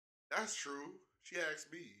 That's true. She asked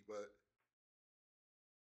me, but.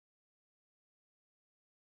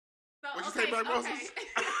 So, What'd you say, Black Moses?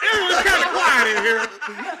 It was kind of quiet in here.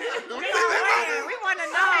 We want to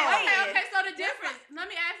know. Okay. So the difference. Let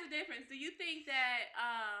me ask the difference. Do you think that?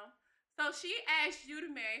 So she asked you to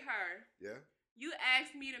marry her. Yeah. You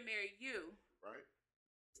asked me to marry you. Right.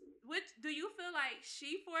 Which do you feel like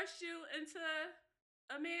she forced you into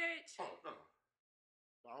a marriage? Oh no.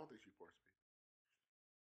 I don't think she forced me.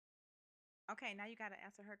 Okay, now you got to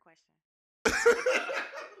answer her question.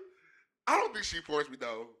 I don't think she forced me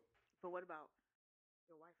though. But what about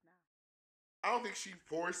your wife now? I don't think she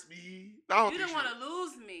forced me. You didn't want to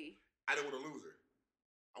lose me. I didn't want to lose her.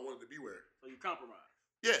 I wanted to be with her. So you compromised.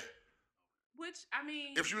 Yeah. Which I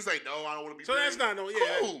mean, if she was like, "No, I don't want to be," so married, that's not no.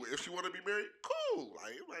 Yeah. Cool. If she want to be married, cool.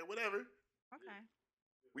 Like whatever. Okay.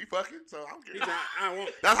 We fucking. So I don't care. He said, I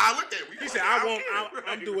won't. That's how I looked at it. He said,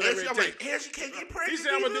 I'm do whatever it takes. And she can't get pregnant. He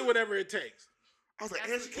said, I'm gonna do whatever it takes. I was like,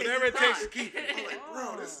 and she can't whatever it takes to keep it. I was like,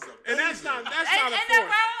 bro, this is amazing. And that's not a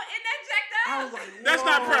force. Isn't that jacked up? I was like, that's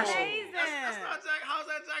not pressure. That's not jacked. How's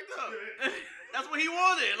that jacked up? That's what he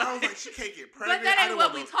wanted. I was like, she can't get pregnant. But that ain't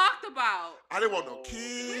what we talked about. I didn't want no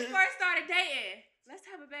kids. We first started dating. Let's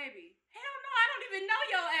have a baby. Hell no, I don't even know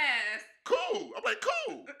your ass. Cool. I'm like,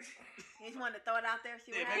 cool. You just wanted to throw it out there,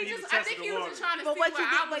 see what happens. I think he was just trying to see what where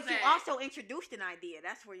I was but you at. also introduced an idea.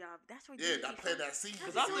 That's where y'all. I played that seed.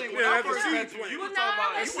 Because I think when I first met you, you were talking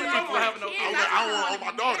about having no kids. I want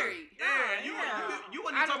my daughter. Yeah, you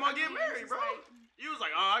wasn't even talking about getting married, bro. You was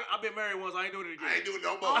like, oh, I've been married once. I ain't doing it again. I ain't doing it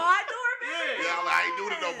no more. Oh, I do it, man. Yeah, I ain't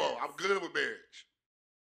doing it no more. I'm good with marriage.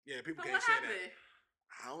 Yeah, people So can't what say happened?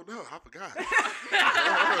 I don't know. I forgot.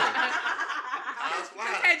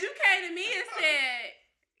 Because you came to me and said,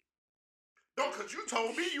 No, because you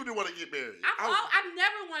told me you didn't want to get married. I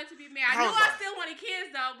never wanted to be married. I knew I still wanted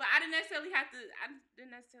kids though, but I didn't necessarily have to. I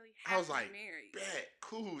didn't necessarily have to be married. Bet,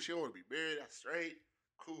 cool. She don't want to be married. That's straight.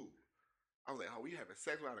 Cool. I was like, oh, we having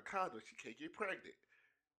sex without a condom. She can't get pregnant.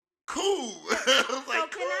 Cool. I was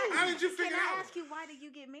like, cool. How did you figure Can out? I ask you why did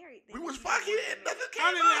you get married? We was fucking and nothing came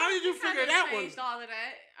up. How did you figure that one? All of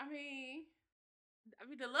that. I mean,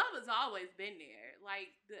 the love has always been there.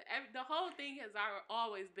 Like the whole thing has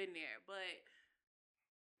always been there. But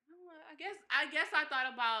I guess I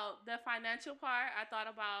thought about the financial part. I thought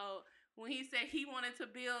about when he said he wanted to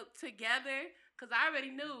build together, because I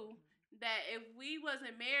already knew that if we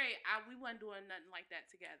wasn't married, we wasn't doing nothing like that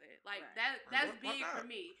together. Like that's big for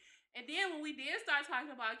me. And then when we did start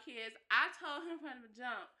talking about kids, I told him from the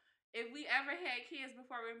jump, if we ever had kids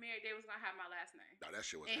before we were married, they was gonna have my last name. No, that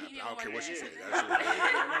shit wasn't And happening. I don't care what she said.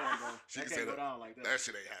 That She can say that. Like That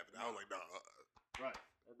shit ain't happening. I was like, no. Right.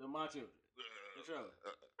 They're my children. For sure.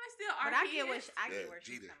 I still are. But I get where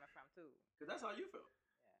she's Gina. coming from too. Because that's how you feel.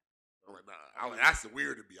 I'm like, nah. I was like, that's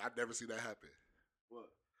weird to me. I've never seen that happen. What?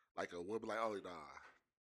 Like a woman, like, oh, nah.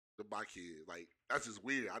 My kids, like, that's just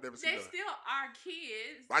weird. I never seen They still are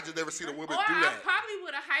kids. I just never seen a woman or do that. I probably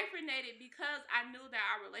would have hyphenated because I knew that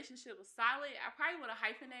our relationship was solid. I probably would have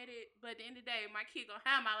hyphenated, but at the end of the day, my kid gonna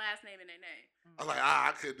have my last name in their name. I was like,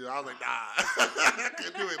 I couldn't do it. I was like, nah. I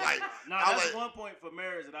couldn't do it. Like, that's one point for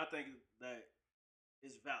marriage that I think that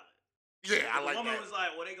is valid. Yeah, I like that. The woman was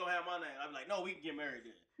like, well, they gonna have my name. I'm like, no, we can get married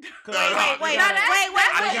then. Wait, hold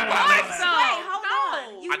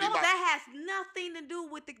on. You know that has nothing to do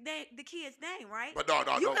with the kid's name, right? But no.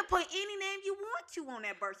 You can put any name you want to on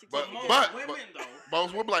that birth certificate. But women though,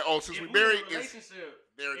 most women like, oh, since we married, it's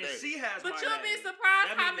their name. She has but my you'll name. be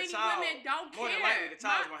surprised That how means many the child- women don't more care. than likely, the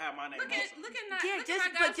child's gonna have my name. Look at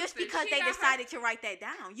Just because they decided to write that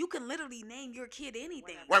down, you can literally name your kid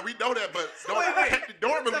anything. Right, we know that, but wait.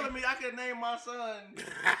 normally, You're telling me I could name my son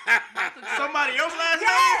somebody else's last name?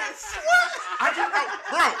 Yes.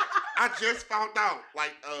 I just found out.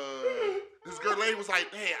 Like, this girl lady was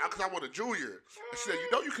like, "Hey, because I want a junior." And she said,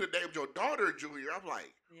 "You know, you could have named your daughter Junior." I'm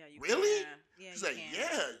like, "Really?" Yeah, She's like,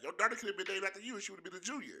 "Yeah, your daughter could have been named after you, and she would have been a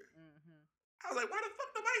junior." I was like, "Why the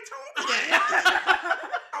fuck nobody told me that?"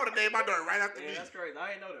 I would have named my daughter right after me. That's crazy. I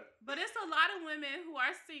didn't know that. But it's a lot of women who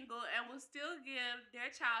are single and will still give their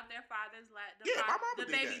child their father's the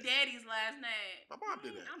baby daddy's last name. My mom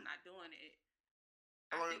did that. I'm not doing it.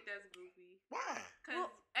 I think that's goofy. Why?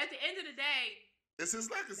 Because at the end of the day, it's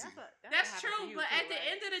his legacy. That's true. But at the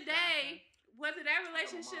end of the day, whether that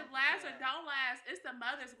relationship lasts or don't last, it's the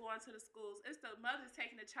mothers going to the schools. It's the mothers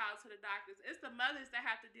taking the child to the doctors. It's the mothers that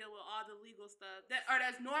have to deal with all the legal stuff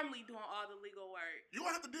that's normally doing all the legal work. You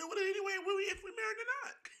gonna have to deal with it anyway, if we married or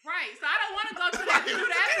not. Right. So I don't want to go through that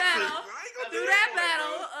battle.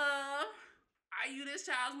 Are you this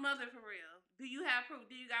child's mother for real? Do you have proof?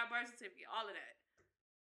 Do you got a birth certificate? All of that.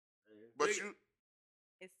 But it's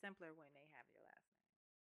simpler when they have your last name.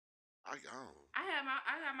 I don't. I have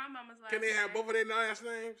my mama's last name. Can they have both of their last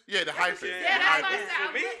names? Yeah, the hyphen. Yeah, that's what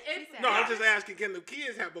I said. No, I'm just asking, can the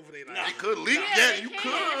kids have both of their last names? They could leak. Yeah, you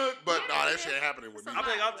could. But no, that shit ain't happening with me. I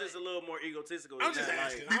think I'm just a little more egotistical. I'm just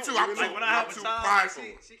asking. Me too. I'm like, when I have a too child, prideful.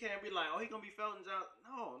 She can't be like, oh, he gonna be Felton Johnson.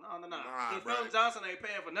 No. Nah, Felton Johnson ain't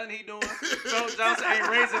paying for nothing he doing. Felton Johnson ain't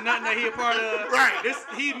raising nothing that he a part of. Right.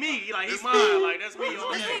 He me. Like, he's mine. Like, that's me.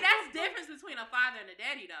 But see, that's the difference between a father and a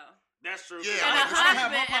daddy, though. That's true. Yeah, and a husband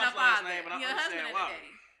and a father. Name, and I understand why.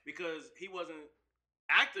 Because he wasn't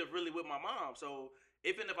active really with my mom. So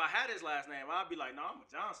if I had his last name, I'd be like, no, I'm a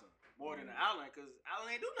Johnson more than an Allen, because Allen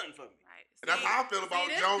ain't do nothing for me. Right. And that's how I feel about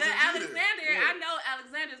Jones and Alexander. I know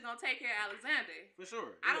Alexander's gonna take care of Alexander. For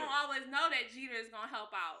sure. I don't always know that Jeter is gonna help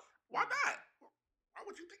out. Why not? Why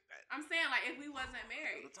would you think that? I'm saying, like, if we wasn't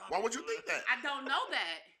married. Why would you think that? I don't know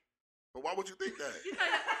that. But why would you think that? Because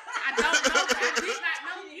I don't know that. I did not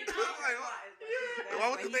know, you know. Why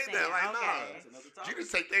would you think that? Like, nah. You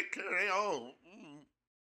just take that care of their own.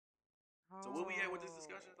 So what we had with this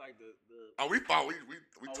discussion? Like the we tossed that.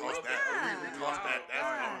 We tossed that. That's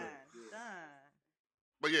fine.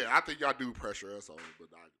 But yeah, I think y'all do pressure us on, but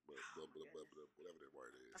whatever that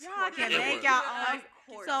word is. Y'all can make y'all own.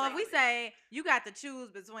 So if we say you got to choose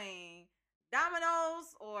between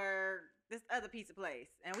Domino's or this other pizza place,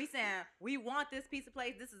 and we saying we want this pizza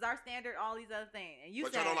place, this is our standard, all these other things, and you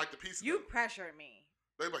but say y'all don't like the pizza. You pressured me.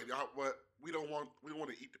 They like y'all, but we don't want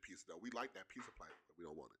to eat the pizza though. We like that pizza place, but we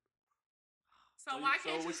don't want it. So why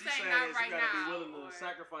can't you say not right now? You gotta be willing to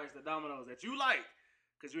sacrifice the Domino's that you like,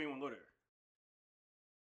 because you ain't want to go there.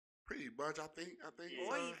 Pretty much, I think.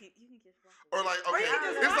 Or you can just walk Or like, okay, you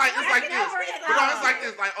can just it's walk like away. this. Over it. But no, it's like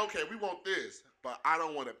this. Like, okay, we want this, but I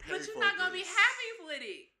don't want to pay But for you're not gonna be this. happy with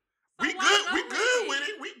it. So We why good. go We good with it?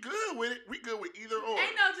 it. We good with it. We good with either or.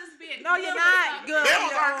 Ain't no just being. No, you're not good.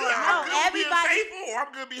 Bills are good. No, I'm good being everybody. faithful, or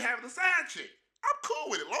I'm good be having a side chick. I'm cool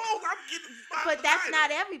with it. Long as I'm getting. But that's not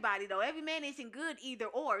everybody though. Every man isn't good either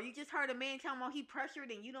or. You just heard a man tell him he pressured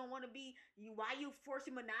and you don't want to be. Why you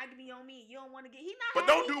forcing monogamy on me? You don't want to get. He not. But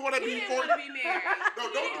don't do want to be He didn't forced. want to be married. No,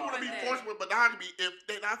 don't do want to be forced with monogamy if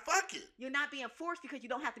they're not fucking. You're not being forced because you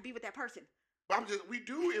don't have to be with that person. But we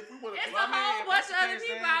do if we want to. It's be. a whole bunch of other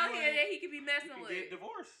people out here that he could be messing You with. can get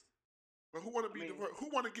divorced. But who want to be divorced? Who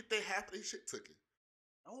want to get their half of their shit taken?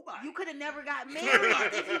 Nobody. You could have never got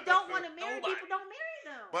married. If you don't want to marry people, don't marry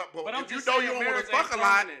them. But I'm if you just know saying you don't want marriage to fuck a ain't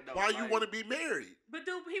lot, permanent, though, why you like- want to be married? But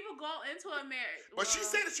do people go into a marriage? But she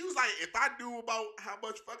said that she was like, if I knew about how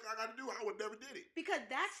much fucking I got to do, I would never did it. Because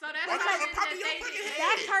that's So that's Why why not pop in your they fucking did. head?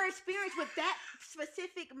 that's her experience with that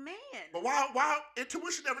specific man. But why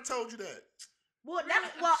intuition never told you that? Well, I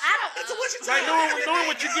don't. Intuition Like told you knowing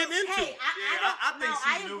what everything. you're getting into. Hey, I think she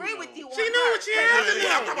I knew, agree though. with you. She on knew her. what she had to Yeah,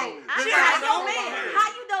 know. come on. I This mean, guy I know, know man. about it. How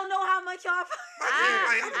you don't know how much y'all?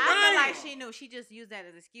 I feel Right. like she knew. She just used that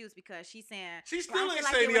as an excuse because she's saying She "Well, still I ain't feel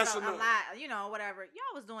like saying it was yes or a no. lie, you know, whatever.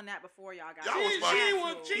 Y'all was doing that before y'all got Y'all was married. fucking- She ain't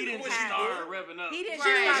want. He didn't what just she start doing. revving up. He didn't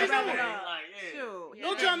Right. just She start knew rubbing it. up. Like, yeah. Shoot.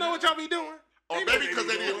 Don't y'all know what y'all be doing? Or They know maybe what because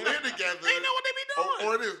they they be didn't doing. live together. They know what they be doing.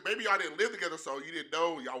 Or it is maybe y'all didn't live together, so you didn't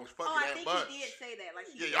know y'all was fucking Oh, I that think much. he did say that. Like,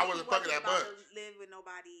 Yeah, y'all wasn't fucking that about much. to live with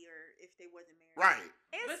nobody, or if they wasn't married. Right.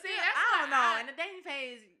 It's But see, still, that's I what don't know. I- In the dating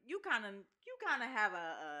phase, you kind of have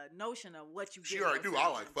a notion of what you. She get already knew I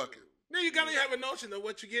yourself like into. fucking. Now you gotta have a notion of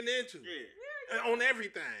what you're getting into. Yeah, And on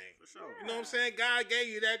everything. for sure. You know what I'm saying? God gave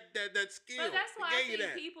you that skill. But that's He why I gave you think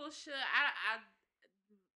that. people should.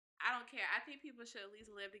 I don't care. I think people should at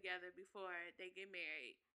least live together before they get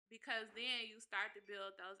married, because then you start to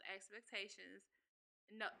build those expectations.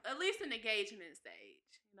 No, at least in the engagement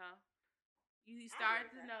stage, you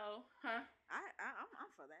start to know, huh?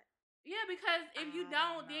 I'm for that. Yeah, because if you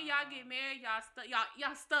don't, then y'all get married,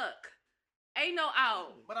 y'all stuck. Ain't no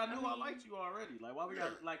out. But I knew I liked you already. Like, why we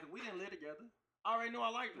got like we didn't live together. I already knew I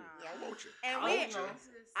liked you. Yeah, I want you. And I we, don't know.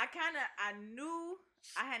 I knew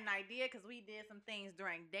I had an idea because we did some things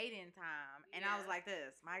during dating time, and I was Yeah. like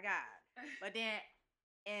this, my God. But then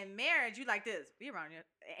in marriage, you like this. Be around you.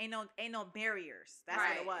 Ain't no barriers. That's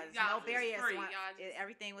what it Right. was. Y'all No just barriers. free. Y'all just-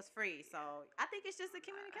 Everything was free. So I think it's just a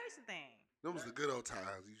communication thing. Them was the good old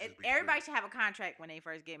times. You should be Everybody free. should have a contract when they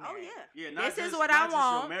first get Oh married. yeah. Yeah, not This is just, what not I just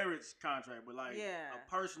want. your marriage contract, but like Yeah. a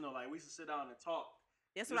personal. Like we should sit down and talk.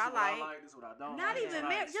 That's This what I is what I like. like. This is what I don't. Not like. even This is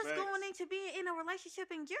what I married, just expect. going into being in a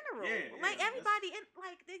relationship in general. Yeah, Like yeah, everybody,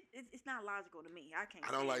 it's not logical to me. I can't.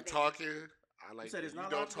 I don't stand like dating. talking. I like said it's you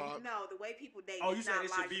not don't logical? talk. No, the way people date. Oh, you is said not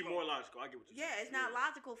it should be logical. more logical. I get what you're Yeah, saying. it's not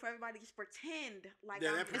logical for everybody to just pretend like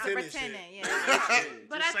Yeah, I'm. that It's a pretending shit. pretending. Yeah.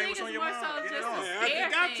 But Just I say think what's it's on your more mind. so Get it just a off. Yeah, I scare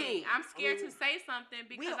got thing. to. I'm scared to say something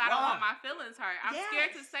because We- I don't why? want my feelings hurt. I'm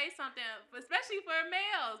scared to Yes. say something, especially for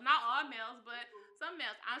males. Not all males, but some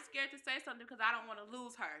males. I'm scared to say something because I don't want to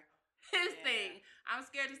lose her. His thing. I'm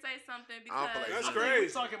scared to say something I don't feel because. like That's I think great. we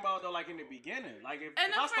talking about though, like in the beginning. Like if And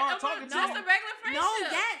I start talking to just you, a regular friendship. No,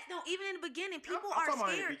 yes, no. Even in the beginning, people I'm are talking about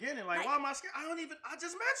in the scared beginning. Like, Like- why am I scared? I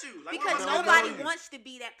just met you. Like, because why am I nobody scared? wants to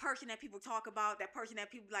be that person that people talk about. That person that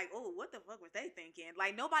people like. Oh, what the fuck was they thinking?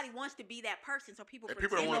 Like nobody wants to be that person. So people And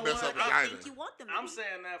pretend people don't wanna mess what up they vagina. think you want them to I'm be.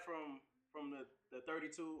 saying that from the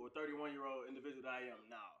 32 or 31-year-old individual that I am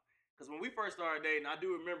now. Because when we first started dating, I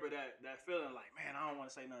do remember that feeling like, man, I don't want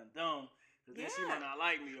to say nothing dumb. Because then she Yeah. might not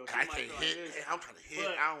like me or she I might can't feel hit. like this. Hey, I'm trying to hit.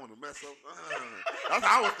 But- I don't want to mess up. That's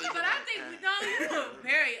how I was thinking. But I like, think we were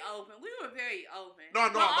very open. We were very open. No,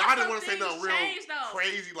 But but I also didn't want to say things nothing real changed, though.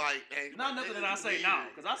 crazy like. Hey, Not nothing that I say now,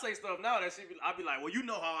 because I say stuff now that I'd be like, well, you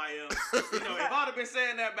know how I am. If I'd have been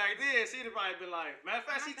saying that back then, she'd have probably been like, matter of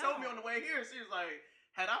fact, she told me on the way here, she was like,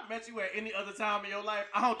 had I met you at any other time in your life,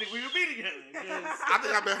 I don't think we would be together. 'cause- I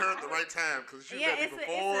think I met her at the right time because she Yeah, met me it's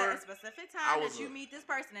before. a specific I time was that you a- meet this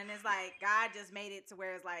person, and it's like God just made it to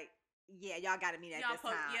where it's like, yeah, y'all got to meet at Y'all this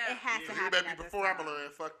fuck- time. yeah. It has Yeah. to She happen met me at this before. I'm time.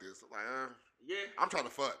 like, fuck this. I'm like, yeah. I'm trying to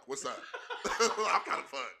fuck. What's up? I'm trying to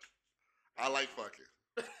fuck. I like fucking.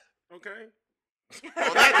 Okay.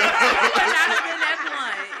 Oh, that Not even that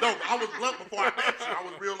blunt. no, I was blunt before I met you. I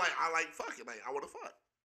was real like, I like fucking. Like, I want to fuck.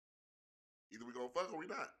 Either we gonna fuck or we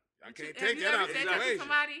not. I can't Have take you that ever out the said that to equation.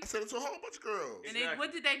 somebody? I said it to a whole bunch of girls. And then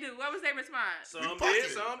what did they do? What was their response? Some We did,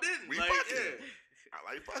 fucking. some didn't. We like, fucking. yeah. I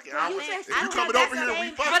like fuck it. Well, If I you don't coming know, over that's here, the we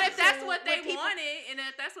same fucking. But if that's what they When people- wanted, and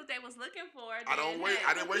if that's what they was looking for, I don't then, wait. hey.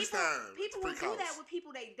 I didn't waste time. People will It's do that pre-calls. with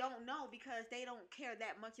people they don't know because they don't care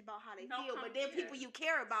that much about how they No, feel. But then people you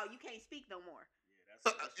care about, you can't speak no more.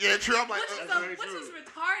 Yeah, true. I'm like, Which is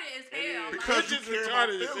retarded as hell. Because Which you is care about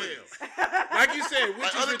retarded as feelings. hell. Like you said, which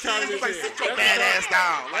Like is other retarded kids, as like hell. sit your That's bad ass retarded.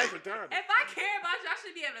 down. That's Like, retarded. If I care about you, I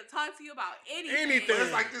should be able to talk to you about anything. Anything. but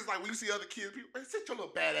it's like this. Like when you see other kids, people man, sit your little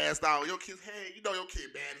bad ass down. Your kids, hey, you know your kid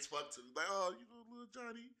bad as fuck too. Like, oh, you know, little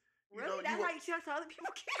Johnny. You Really? know, That's you how you talk to other people.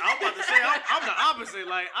 I'm about to say I'm the opposite.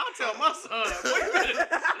 Like I'll tell my son, wait a minute.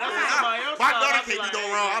 That's what somebody else. my thought. daughter I'll be can't do like, no hey,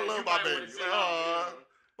 wrong. I man, love you my might baby. wanna chill out,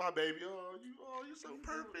 My baby. You so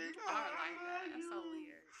perfect. Oh, I like that. I love That's you. so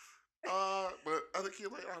weird. But other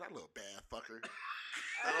kids like, oh, that little bad fucker.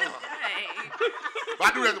 Hey. But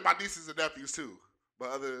I do that with my nieces and nephews too. But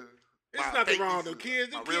other. There's my nothing fake wrong with them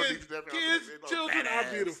nieces, kids. my Them real kids, nieces and nephews, they know children are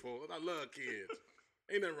badass. beautiful. I love kids.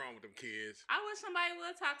 Ain't nothing wrong with them kids. I wish somebody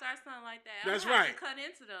would talk to our son like that. That's I'm gonna have right. to cut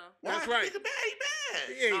into them. That's Why? right. Nigga bad, he bad.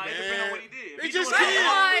 He ain't Nah, it depends on bad. what he did. If They he just doing First kids.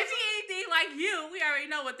 of all, if he anything like you, we already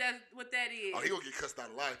know what that is. Oh, he gonna get cussed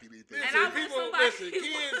out of life if he need Listen, that. And I wish people, somebody listen, would.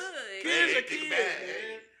 kids are Hey, kids, bad.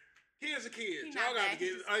 man. Kids are kids. He Y'all not got to bad, he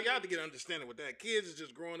get, just y'all got to cute. get understanding with that. Kids is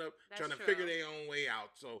just growing up That's trying to true. figure their own way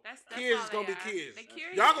out. So That's kids all is gonna they be are. kids. They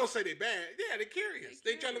curious. Y'all gonna say they bad? Yeah, they're curious.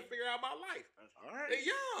 They They trying to curious. figure out about life. All right. They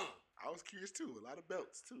young. I was curious too. A lot of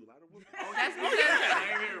belts too. A lot of whooping. That's Oh, because yeah.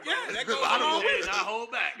 Same here, bro. Yeah, that goes I don't along know. with Hey, it. not hold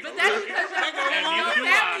back. But that's because That goes along your with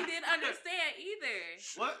it. family didn't understand either.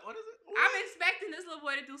 What is it? I'm expecting this little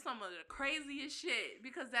boy to do some of the craziest shit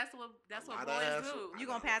because that's what lot of boys ass- do. You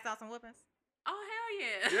gonna pass out some whoopings? Oh hell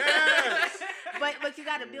yeah! Yes. But you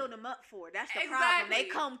got to build them up for it. That's the problem. They Exactly.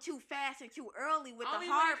 come too fast and too early with Only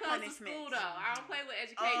the hard when it comes to school punishment. though. I don't play with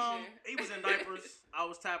education. He was in diapers. I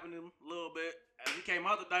was tapping him a little bit. As he came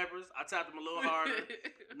out the diapers, I tapped him a little harder.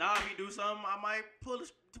 Now if he do something, I might pull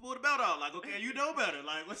the belt out. Like, okay, you know better.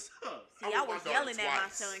 Like, what's up? See, I I whooped was my daughter yelling at my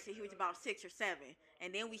twice. son until he was about 6 or 7, and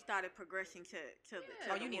then we started progressing to the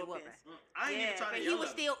Oh, you need a whoopings. I ain't even trying but to he yell was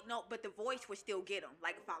at him. still but the voice would still get him.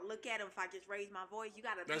 Like if I look at him, if I just raise my voice, you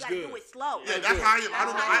gotta That's do good. it slow. Yeah, that's how I am. I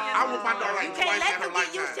don't know. I whoop my daughter like You can't twice let in her them get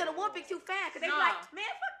used to lifetime. the whooping too fast, cause they No. be like, man,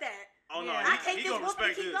 fuck that. Oh no, Yeah. I take he this gonna whooping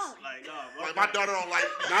respect and keep this. going. Like, no, Like my daughter don't like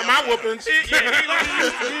me. Not my whoopings. Yeah, he like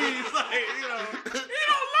used to these. Like, you know. You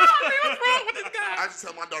don't love me. What's wrong with this guy? I just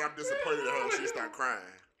tell my daughter I'm disappointed at her when she start crying.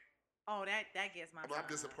 Oh, that gets my. I'm son.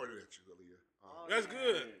 disappointed at you, Aaliyah. That's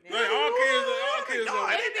good. Yeah. Like all kids No,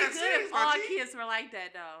 are. it It'd ain't be that good serious, if all my G. kids were like that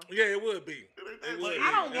though. Yeah, it would be. It would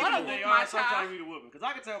I don't be. wanna It whoop They my are sometimes child. you the whooping. Because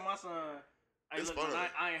I can tell my son, hey, It's look, fun. man,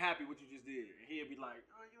 I ain't happy what you just did. And he'll be like,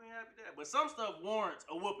 oh, you ain't happy with that. But some stuff warrants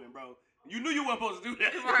a whooping, bro. You knew you weren't supposed to do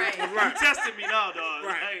that. Right. Right. You tested me now, dog.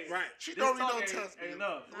 Right, Hey, right. She this normally talk don't ain't- test me. ain't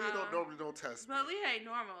enough. Normally don't test me. But we ain't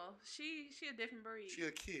normal. She a different breed. She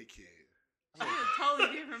a kid. She a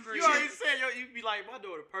totally different breed. You already said, yo, you be like, my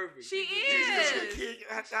daughter perfect. She She a is. kid.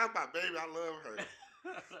 That's my baby. I love her.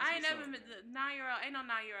 I ain't never met the 9-year-old. Ain't no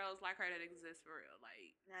 9-year-olds like her that exist for real.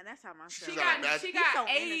 Like Nah, that's how my She she son. got got imagine- she got so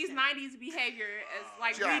 80s, innocent. 90s behavior as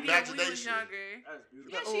like She got we did when we was imagination. younger. That's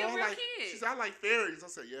beautiful. Yeah, she a I real like, kid. She said, I like fairies. I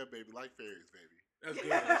said, yeah, baby, like fairies, baby. That's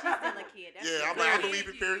good. She's still a kid. That's Yeah, I'm good. like, I Kid, believe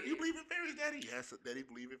in kid. fairies. You believe in fairies, Daddy? Yes, Daddy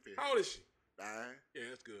believe in fairies. How old is she? 9.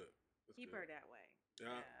 Yeah, that's good. That's Keep good. her that way. Yeah.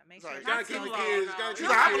 Make It's sure. like, she's Gotta Not keep too the long, kids. though. Gotta She's keep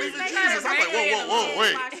like, I the believe kids. in They Jesus. gotta I'm like, regulate whoa, them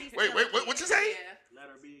wait. While she's Wait, still a what you kid. say? Yeah. Let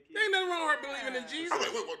her be a kid. Ain't nothing wrong with her believing in Jesus. I'm like,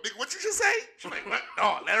 nigga, what you just say? She's like, what?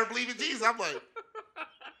 Oh, let her believe in Jesus. I'm like,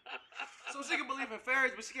 So she can believe in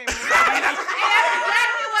fairies, but she can't believe in That's Jesus.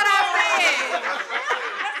 exactly what I said.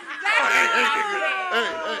 That's exactly what I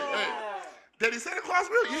said. hey. Daddy, Santa Claus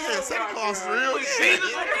real? Yeah, Santa my Claus God. real. Wait, Yeah.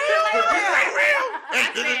 Jesus Yeah. real? Jesus ain't real. Hey,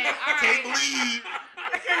 I said, I all can't right. believe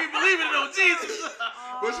I can't even believe it, no Jesus.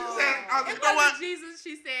 what she said. I was It like, you know what? wasn't Jesus.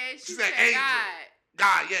 She said. She She said said angel. God.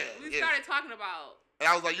 God, yeah. We yeah. started talking about. And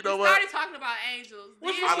I was like, you know We what? started talking about angels.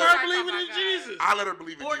 What's Then wrong we with her started believing talking in about God. Jesus? I let her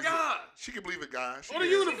believe in Or Jesus. God. She can believe in God. Or the can. She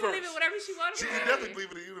universe. can believe in whatever she wants She to can believe. definitely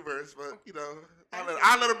believe in the universe, but you know,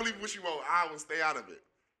 I let her believe what she want. I would stay out of it.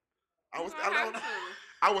 I You would gonna have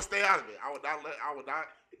to. stay out of it. I would not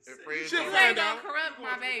infringe She'll You on ain't find gonna out. corrupt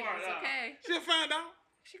my babies, okay? She'll find out.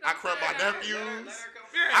 She I gonna corrupt my find out. nephews.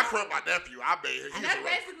 Yeah. I corrupt my nephew. I made him. And that's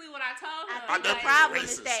basically what I told her. I think the nephew's problem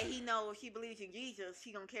racist. is that he knows she believes in Jesus.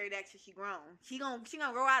 She gonna carry that till she grown. She gonna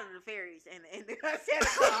grow out of the fairies and Santa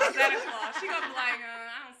Claus. Santa Claus. She gonna be like,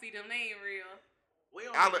 I don't see them. They ain't real. We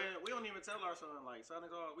don't even tell our son like Santa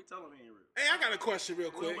Claus. We tell him he ain't real. Hey, I got a question real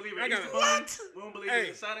We quick. don't believe I in got Easter a, Bunny. We don't believe Hey.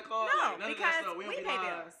 in Santa Claus. No, like, none of that because stuff. We we don't be pay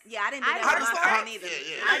lying. bills. Yeah, I didn't do I that just with my start- son either.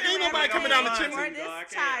 Yeah. I do Ain't nobody everything coming down the for chimney. this dog. I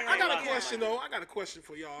can't- child I got a question though. I got a question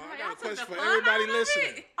for y'all. I got a question for fun everybody out of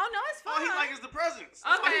listening. it. Oh no, it's fun. All he like is the presents.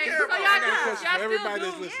 That's all he Okay, care so about. y'all I got a do. question Y'all for everybody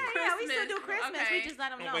still that's do. listening. Yeah, we still do Christmas. Okay. We just let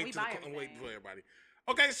them know we buy I'm waiting everything. for everybody.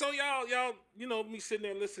 Okay, so y'all, me sitting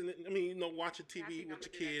there listening. I mean, watching TV with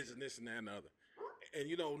your kids and this and that and the other. And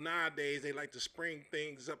nowadays they like to spring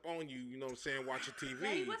things up on you. You know what I'm saying? Watching TV.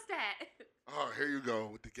 Hey, what's that? Oh, here you go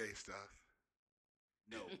with the gay stuff.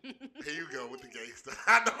 No. Here you go with the gay stuff.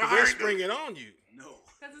 I know. They're springing on you. No.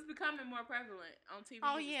 Because it's becoming more prevalent on TV.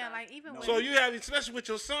 Oh and yeah, stuff. like even with So you have, especially with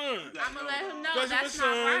your son. I'm gonna let him know Especially that's with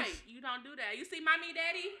not sons. right. You don't do that. You see, mommy,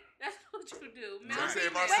 daddy, that's what you do. So you say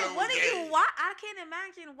if our Wait, son what was do gay. you watch? I can't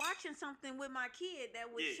imagine watching something with my kid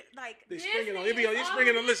that would like. They Disney springing on. is They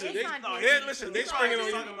springing on. Listen, It's they not listen. Disney. They springing on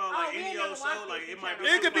you. Talking about like we any ain't old never show, watched like this it might be.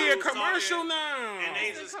 It could be a somebody commercial talking, now. and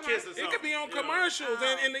they just kiss or something. It could be on you know. commercials,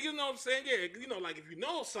 Oh. and you know what I'm saying? Yeah, like if you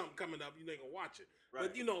know something coming up, you ain't gonna watch it. Right.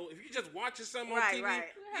 But if you just watching something on Right, TV, right.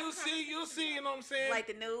 you'll see. You know what I'm saying? Like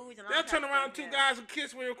the news and all They'll that turn stuff, around, two yeah. guys will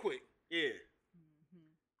kiss real quick. Yeah.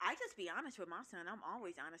 I just be honest with my son. I'm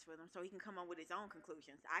always honest with him so he can come up with his own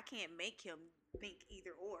conclusions. I can't make him think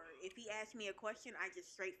either or. If he asks me a question, I just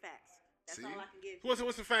straight facts. That's See? all I can give. What's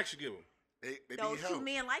the facts you give them? They Those need two help.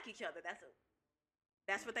 men like each other.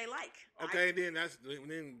 That's what they like. Okay, then that's.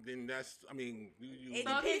 I mean, It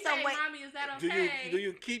So if he depends on say, what. mommy, is that do okay?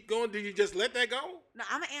 you keep going? Do you just let that go? No,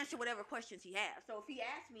 I'm gonna answer whatever questions he has. So if he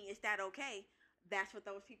asks me, "Is that okay?" That's what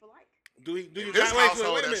those people like. Do you In got this wait a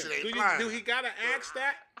household, minute? that shit ain't Do flying. he gotta ask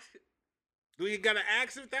that? Do he gotta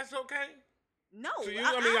ask if that's okay? No, So you- I'm,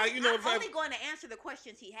 I mean, like, I'm if only going to answer the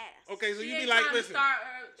questions he has. Okay, so She you be ain't like, trying to listen. start,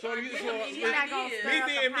 So you- give so him any you're not gonna ideas. stir up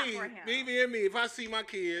the pot for him. me. If I see my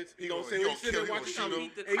kids, you know what I'm saying? He We gonna sit kill there him, watching he gonna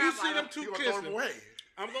TV, shoot him. and you see them He two gonna throw him kissing. away.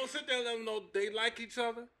 I'm gonna sit there and let them know they like each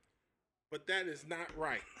other, but that is not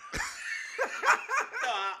right. No,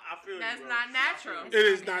 I feel That's you, bro. not natural. It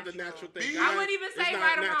is not the natural thing. I wouldn't even It's say not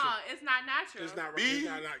right or natural. wrong. It's not natural. It's not right. Me?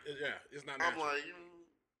 It's not I'm natural. like,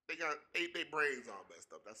 they got they brains all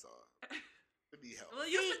messed up. That's all. They need help. Well,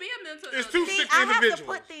 it used to be a mental It's illness. two See, sick I have to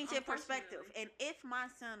individuals. put things in perspective. And if my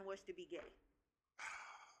son was to be gay,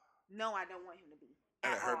 no, I don't want him to be.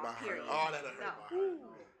 That At hurt all, my heart. period. Oh, that hurt No. my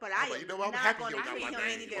heart. But I'm I like, am you know what? I'm not happy going you to got treat my him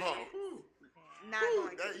any name. different. Oh, Not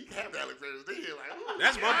going to. you have the Alexander's deal. Like, ooh.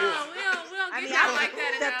 That's my boy. We don't I get mean, down like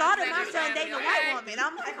that. in the thought of my Alexander son dating a family, white okay? woman,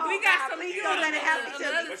 I'm like, oh, We got God, some please people don't let it on happen the to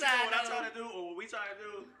other me. But you know what I try to do, or what we try to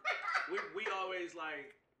do? We always like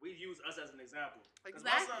we use us as an example. Because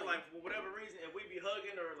my son, Exactly. like for whatever reason, if we be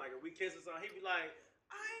hugging or like if we kiss or something, he be like,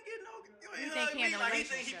 I ain't getting no. You He ain't think hug he me. in a Like he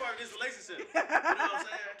think he relationship. part of this relationship. You know what I'm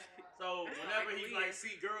saying? So whenever he like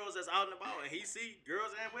see girls that's out and about, and he see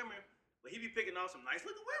girls and women, but he be picking off some nice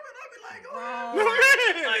looking women, I be like, go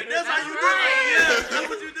ahead. Like that's how you do it. Yeah, that's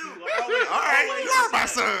what you do. All right, you are my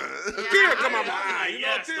son. Tear come out my Like, eye.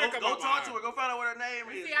 yes, Tear come go out my talk eye. to her. Go find out what her name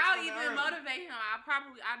is. See, I'll even motivate him.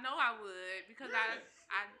 I know I would because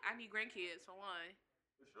I need grandkids for one.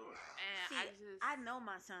 For sure. And See, I know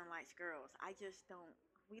my son likes girls. I just don't.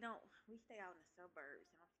 We stay out in the suburbs,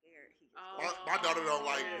 and I'm scared. My daughter don't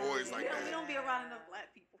like boys like We that. don't be around enough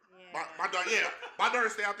black people. My daughter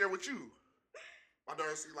stay out there with you. My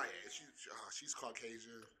daughter see like she's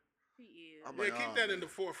Caucasian. She is. I'm Yeah, like, keep that in the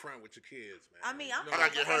forefront with your kids, man. I mean, I'm I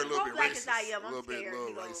gotta get her a little bit Black as racist. I am, I'm a little bit scared,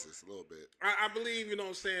 you know. racist, a little bit. I believe, you know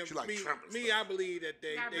what I'm saying? She like Trump and me, stuff. I believe that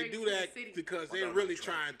they Gotta bring do it to the that city. because My they're daughter really like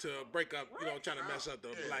Trump. trying to break up, trying to mess up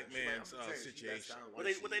the black she like, man's I'm saying, she situation. messed down What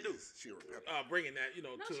like they do? She a Republican. Bringing that,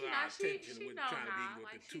 No, to she our not. She attention with know trying to be now. with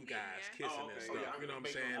Like, the she two be guys there. kissing Oh, and okay. stuff. Yeah, You know what I'm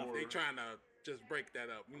make saying? them more- They trying to just break that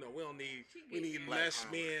up. We don't need. She We need get Black less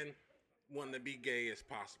power. men wanting to be gay as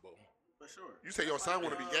possible. For sure. You say your son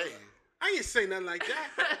want to be gay? I ain't say nothing like that.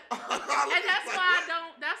 And that's why I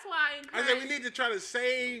don't. That's why I I encourage said we need to try to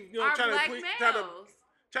save. our Try black to males.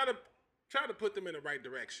 try to put them in the right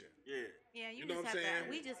direction. Yeah. Yeah, You you, know just what I'm have to.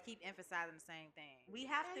 saying? We just keep emphasizing the same thing. We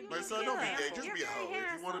have to. My be son don't be gay. example. Just You're be a very hoe.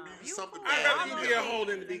 If you want to be handsome. You something cool. I'd rather bad, you you be a be hoe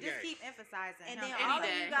than to be Just gay. keep emphasizing And him. then Any all of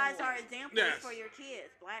day. you guys are examples Yes. for your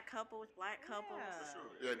kids. Black couples, black couples.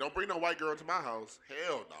 Yeah. Yeah, don't bring no white girl to my house.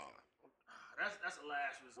 Hell no. That's a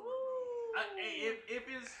last resort.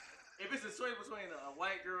 If it's a choice between a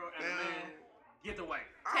white girl and a man, get the white.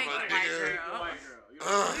 Take I'm the a white nigga. Take the girl. white girl. You know?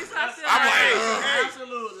 Ugh. At least I still I'm have like, it. hey.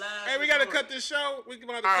 Absolute last. Hey, we gotta resort. cut this show. We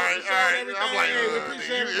about to All cut right, the show and everything. I'm like, Hey, we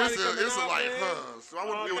appreciate everybody coming it's a out, like, man. So I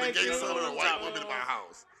want to be with a thank gay you. son and a white woman in my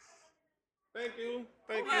house. Thank you.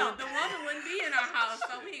 Thank you. Well, the woman wouldn't be in our house,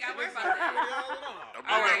 so we ain't got to worry about that.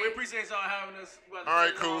 All right, we appreciate y'all having us. All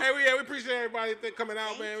right, cool. Hey, we appreciate everybody coming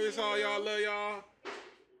out, man. It's all y'all. Love y'all.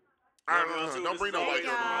 All right, don't bring no white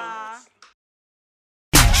girl to my house.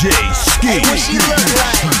 J Ski. What she look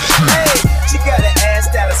like? Hey, she got an ass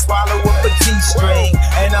that'll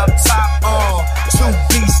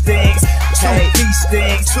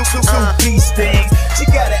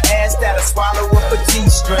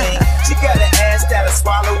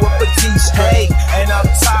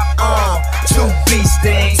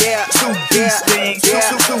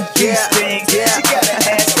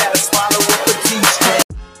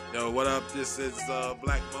what up? This is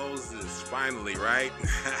Black Moses. Finally, right?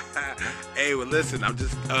 Hey, well, listen. I'm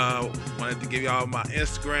just wanted to give y'all my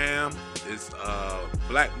Instagram. It's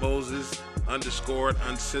Black Moses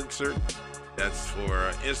 _uncensored. That's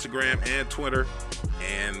for Instagram and Twitter.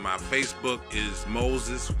 And my Facebook is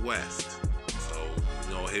Moses West.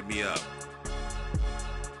 So hit me up.